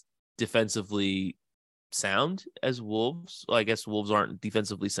as defensively sound as Wolves. Well, I guess Wolves aren't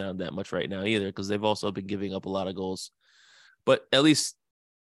defensively sound that much right now either, because they've also been giving up a lot of goals. But at least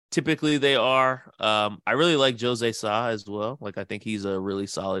typically they are. I really like Jose Sa as well. Like, I think he's a really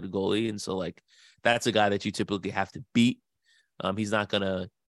solid goalie. And so, like, that's a guy that you typically have to beat. He's not going to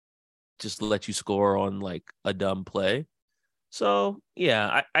just let you score on, like, a dumb play. So,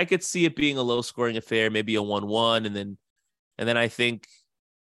 yeah, I could see it being a low-scoring affair, maybe a 1-1. And then I think,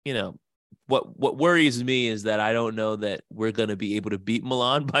 you know, what worries me is that I don't know that we're going to be able to beat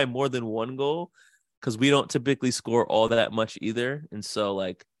Milan by more than one goal, because we don't typically score all that much either. And so,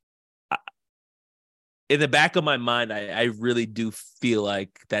 like, in the back of my mind, I really do feel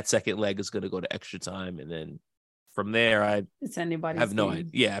like that second leg is going to go to extra time. And then from there, it's anybody's have no game.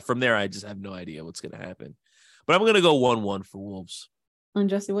 idea. Yeah, from there, I just have no idea what's going to happen. But I'm going to go 1-1 for Wolves. And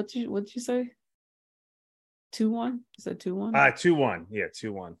Jesse, what'd you say? 2-1? You said 2-1? 2-1. Yeah,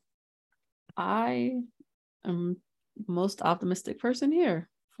 2-1. I am most optimistic person here.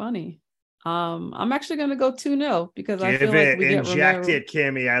 Funny. I'm actually gonna go 2-0 because I feel like we get inject it,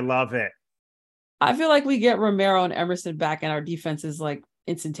 Kimmy. I love it. I feel like we get Romero and Emerson back, and our defense is like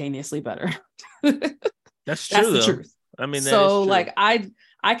instantaneously better. That's true. That's the truth. I mean, so like I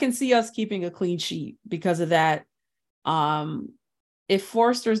can see us keeping a clean sheet because of that. If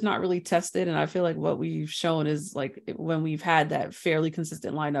Forster's not really tested, and I feel like what we've shown is like when we've had that fairly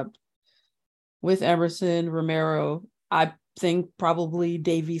consistent lineup with Emerson, Romero, I think probably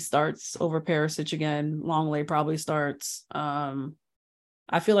Davey starts over Perisic again. Longley probably starts.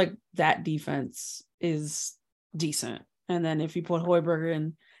 I feel like that defense is decent. And then if you put Højbjerg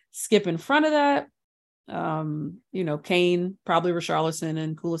and Skip in front of that, Kane, probably Richarlison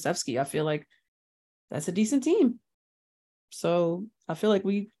and Kulusevski, I feel like that's a decent team. So I feel like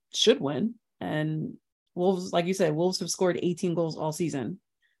we should win. And Wolves, like you said, Wolves have scored 18 goals all season.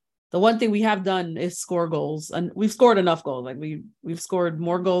 The one thing we have done is score goals, and we've scored enough goals. Like we've scored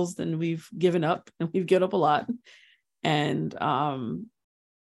more goals than we've given up, and we've given up a lot. And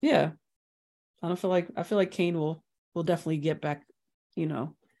yeah, I feel like Kane will definitely get back,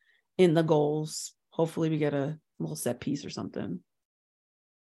 in the goals. Hopefully we get a little set piece or something.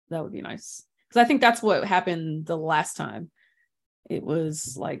 That would be nice. Because I think that's what happened the last time. It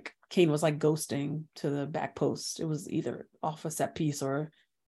was like Kane was like ghosting to the back post. It was either off a set piece or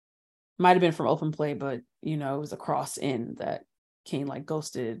might have been from open play, but it was a cross in that Kane like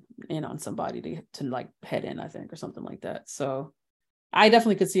ghosted in on somebody to like head in, I think, or something like that. So I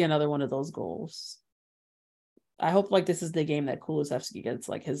definitely could see another one of those goals. I hope like this is the game that Kulusevski gets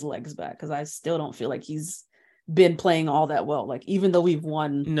like his legs back, because I still don't feel like he's been playing all that well. Like even though we've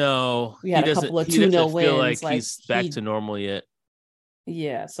won, no, we had a couple of 2-0 wins. Feel like he's back to normal yet.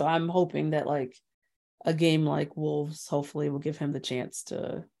 Yeah, so I'm hoping that like a game like Wolves hopefully will give him the chance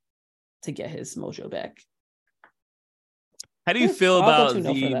to get his mojo back. How do you feel about the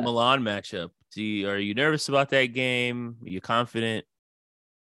Milan matchup? Are you nervous about that game? Are you confident?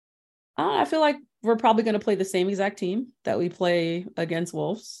 I feel like we're probably going to play the same exact team that we play against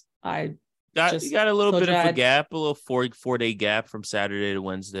Wolves. You got a little bit of a gap, a little 4-day gap from Saturday to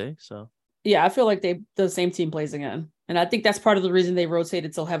Wednesday. So yeah, I feel like the same team plays again. And I think that's part of the reason they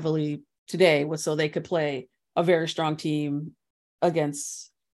rotated so heavily today, was so they could play a very strong team against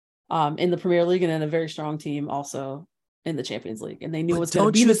in the Premier League, and then a very strong team also in the Champions League. And they knew it was going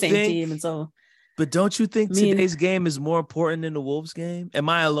to be the same team. And so, but don't you think today's game is more important than the Wolves game? Am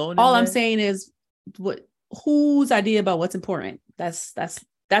I alone? All I'm saying is, whose idea about what's important? That's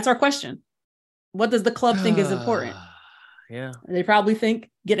our question. What does the club think is important? Yeah. They probably think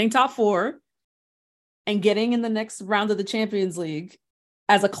getting top 4 and getting in the next round of the Champions League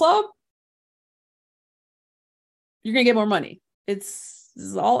as a club, you're going to get more money. I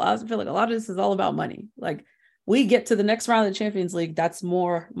feel like a lot of this is all about money. Like, we get to the next round of the Champions League, that's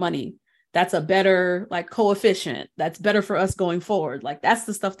more money. That's a better like coefficient. That's better for us going forward. Like, that's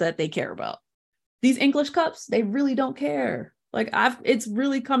the stuff that they care about. These English Cups, they really don't care. Like, it's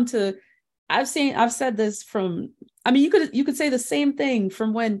really come to, I've said this from, I mean, you could say the same thing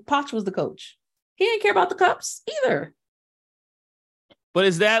from when Poch was the coach. He didn't care about the cups either. But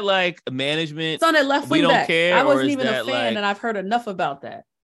is that like management? It's on that left wing back. Care, I wasn't even a fan, and I've heard enough about that.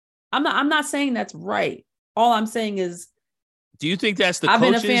 I'm not saying that's right. All I'm saying is Do you think that's the I've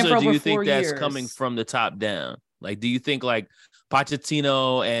been a coaches, fan for or do over you think 4 that's years. coming from the top down? Like, do you think like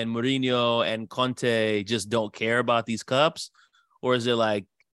Pochettino and Mourinho and Conte just don't care about these cups, or is it like,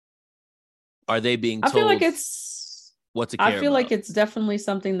 are they being told I feel like it's what to care about? it's definitely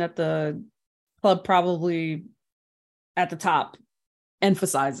something that the club probably at the top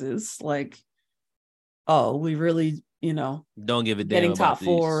emphasizes, like, oh, we really, Don't give a damn getting about top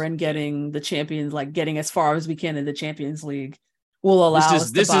four these. and getting the champions, like getting as far as we can in the Champions League will This allow us is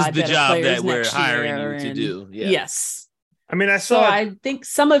to this is buy the better job players that we're next hiring year. you to And do. Yeah. yes. I mean, I So saw. I think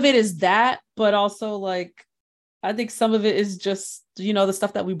some of it is that, but also like, I think some of it is just, the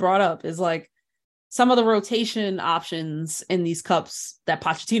stuff that we brought up is like some of the rotation options in these cups that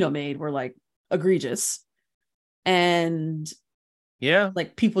Pochettino made were like egregious. And Yeah.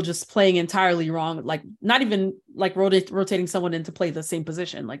 like people just playing entirely wrong, like not even like rotating someone in to play the same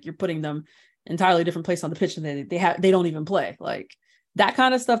position. Like you're putting them entirely different place on the pitch and they don't even play. Like that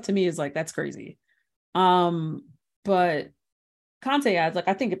kind of stuff to me is like, that's crazy. But Conte adds, like,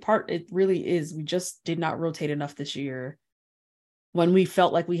 I think it really is, we just did not rotate enough this year when we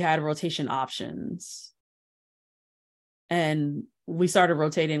felt like we had rotation options. And we started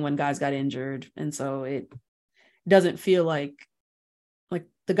rotating when guys got injured. And so it doesn't feel like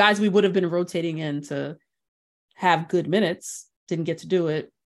the guys we would have been rotating in to have good minutes didn't get to do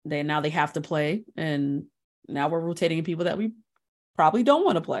it. Now they have to play. And now we're rotating in people that we probably don't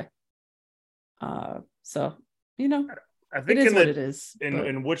want to play. So, I think it is what it is.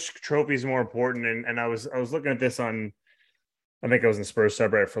 In which trophy is more important, and I was looking at this on, I think I was in the Spurs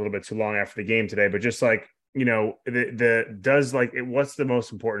subreddit for a little bit too long after the game today, but just like, what's the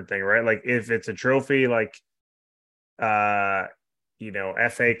most important thing, right? Like if it's a trophy, like FA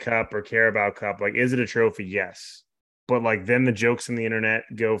Cup or Carabao Cup, like is it a trophy? Yes. But like then the jokes on the internet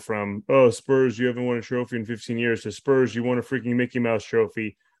go from, oh, Spurs, you haven't won a trophy in 15 years, to Spurs, you won a freaking Mickey Mouse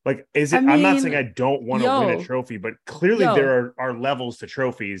trophy. Like, is it? I'm not saying I don't want to win a trophy, but clearly there are levels to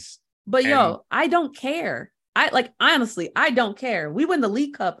trophies. But I don't care. Honestly, I don't care. We win the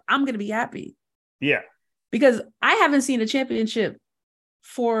League Cup, I'm gonna be happy. Yeah. Because I haven't seen a championship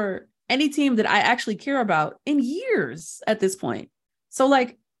for any team that I actually care about in years at this point. So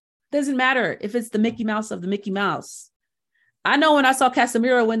like, doesn't matter if it's the Mickey Mouse of the Mickey Mouse. I know when I saw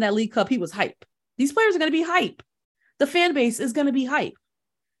Casemiro win that League Cup, he was hype. These players are going to be hype. The fan base is going to be hype.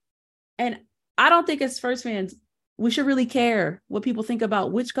 And I don't think as Spurs fans, we should really care what people think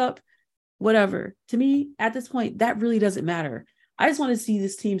about which cup, whatever. To me, at this point, that really doesn't matter. I just want to see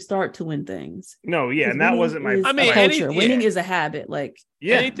this team start to win things. No, yeah, and that wasn't my. I mean, culture. Winning is a habit. Like,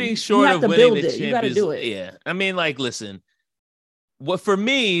 anything short of winning build the it. You got to do it. Yeah, I mean, like, listen. What for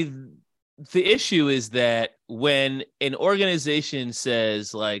me, the issue is that when an organization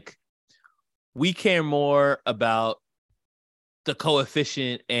says like, we care more about the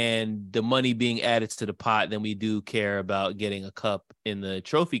coefficient and the money being added to the pot than we do care about getting a cup in the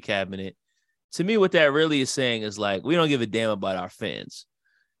trophy cabinet. To me, what that really is saying is like, we don't give a damn about our fans,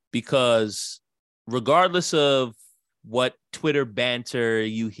 because regardless of what Twitter banter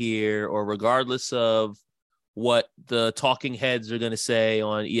you hear, or regardless of what the talking heads are going to say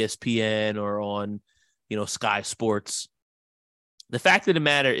on ESPN or on, Sky Sports, the fact of the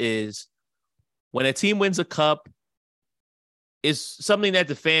matter is, when a team wins a cup, is something that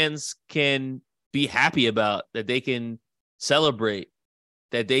the fans can be happy about, that they can celebrate,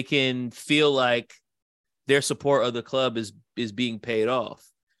 that they can feel like their support of the club is being paid off.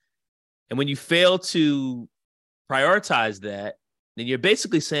 And when you fail to prioritize that, then you're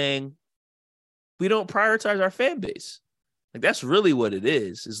basically saying, we don't prioritize our fan base. Like, that's really what it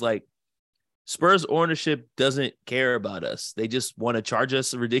is. It's like Spurs ownership doesn't care about us. They just want to charge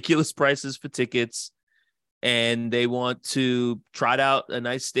us ridiculous prices for tickets, and they want to trot out a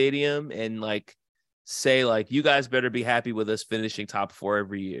nice stadium and like say like, you guys better be happy with us finishing top 4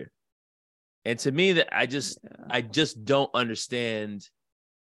 every year. And to me, that I just don't understand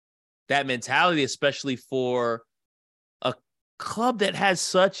that mentality, especially for a club that has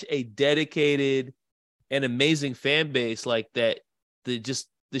such a dedicated and amazing fan base like that.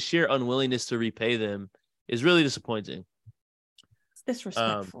 The sheer unwillingness to repay them is really disappointing. It's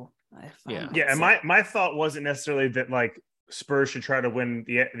disrespectful. Yeah. And my thought wasn't necessarily that like Spurs should try to win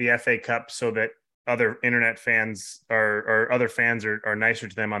the FA Cup so that other internet fans or other fans are nicer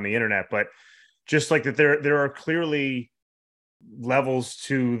to them on the internet, but just like that there are clearly levels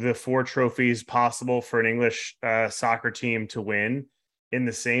to the 4 trophies possible for an English soccer team to win, in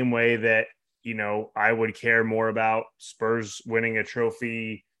the same way that, I would care more about Spurs winning a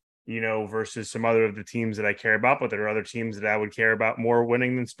trophy, versus some other of the teams that I care about, but there are other teams that I would care about more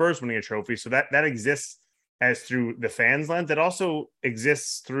winning than Spurs winning a trophy. So that exists as through the fans' lens. It also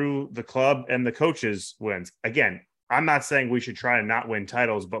exists through the club and the coaches' wins. Again, I'm not saying we should try and not win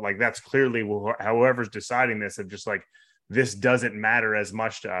titles, but like that's clearly whoever's deciding this of just like, this doesn't matter as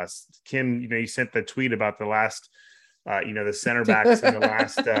much to us. Kim, you sent the tweet about the last, the center backs in the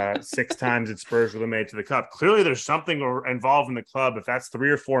last 6 times that Spurs were made to the cup. Clearly there's something involved in the club. If that's 3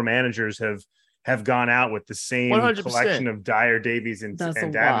 or 4 managers have gone out with the same 100%. Collection of Dyer, Davies, and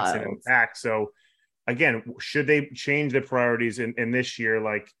Davidson in pack. So again, should they change the priorities in this year?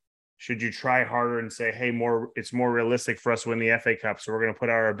 Like, should you try harder and say, hey, it's more realistic for us to win the FA Cup, so we're going to put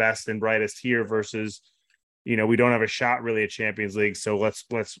our best and brightest here versus, we don't have a shot really at Champions League, so let's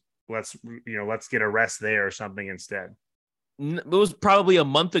get a rest there or something instead. It was probably a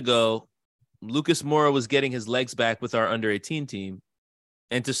month ago. Lucas Moura was getting his legs back with our under-18 team,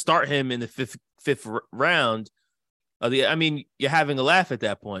 and to start him in the fifth round, you're having a laugh at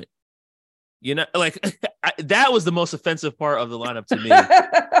that point. That was the most offensive part of the lineup to me.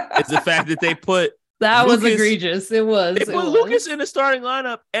 It's the fact that they put that Lucas, was egregious. It was. They put Lucas in the starting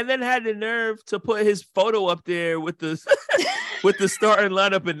lineup and then had the nerve to put his photo up there with the with the starting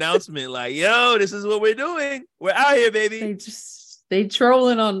lineup announcement. Like, yo, this is what we're doing. We're out here, baby. They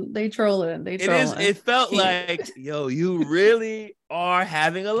trolling. It felt like, yo, you really are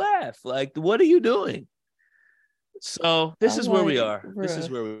having a laugh. Like, what are you doing? So this is where we are. This is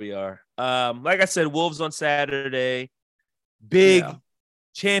where we are. Like I said, Wolves on Saturday. Big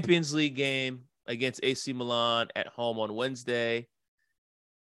Champions League game against AC Milan at home on Wednesday.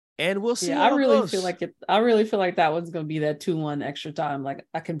 And we'll see. Yeah, I really feel like that one's gonna be that 2-1 extra time. Like,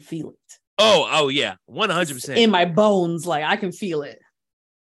 I can feel it. Oh yeah, 100%. In my bones, like I can feel it.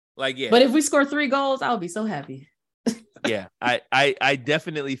 Like, yeah. But if we score 3 goals, I'll be so happy. Yeah, I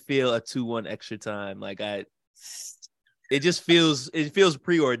definitely feel a 2-1 extra time. Like, it just feels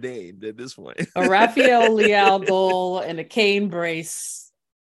preordained at this point. A Rafael Leao goal and a Kane brace.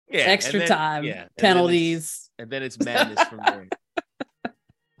 Yeah, extra time. Yeah, penalties. And then it's madness from there.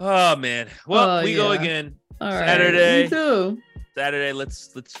 Oh man. Well, we go again. All Saturday. Right. Me too. Saturday.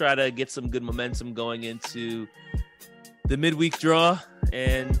 Let's try to get some good momentum going into the midweek draw.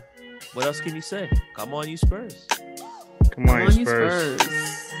 And what else can you say? Come on, you Spurs. Come on, you Spurs.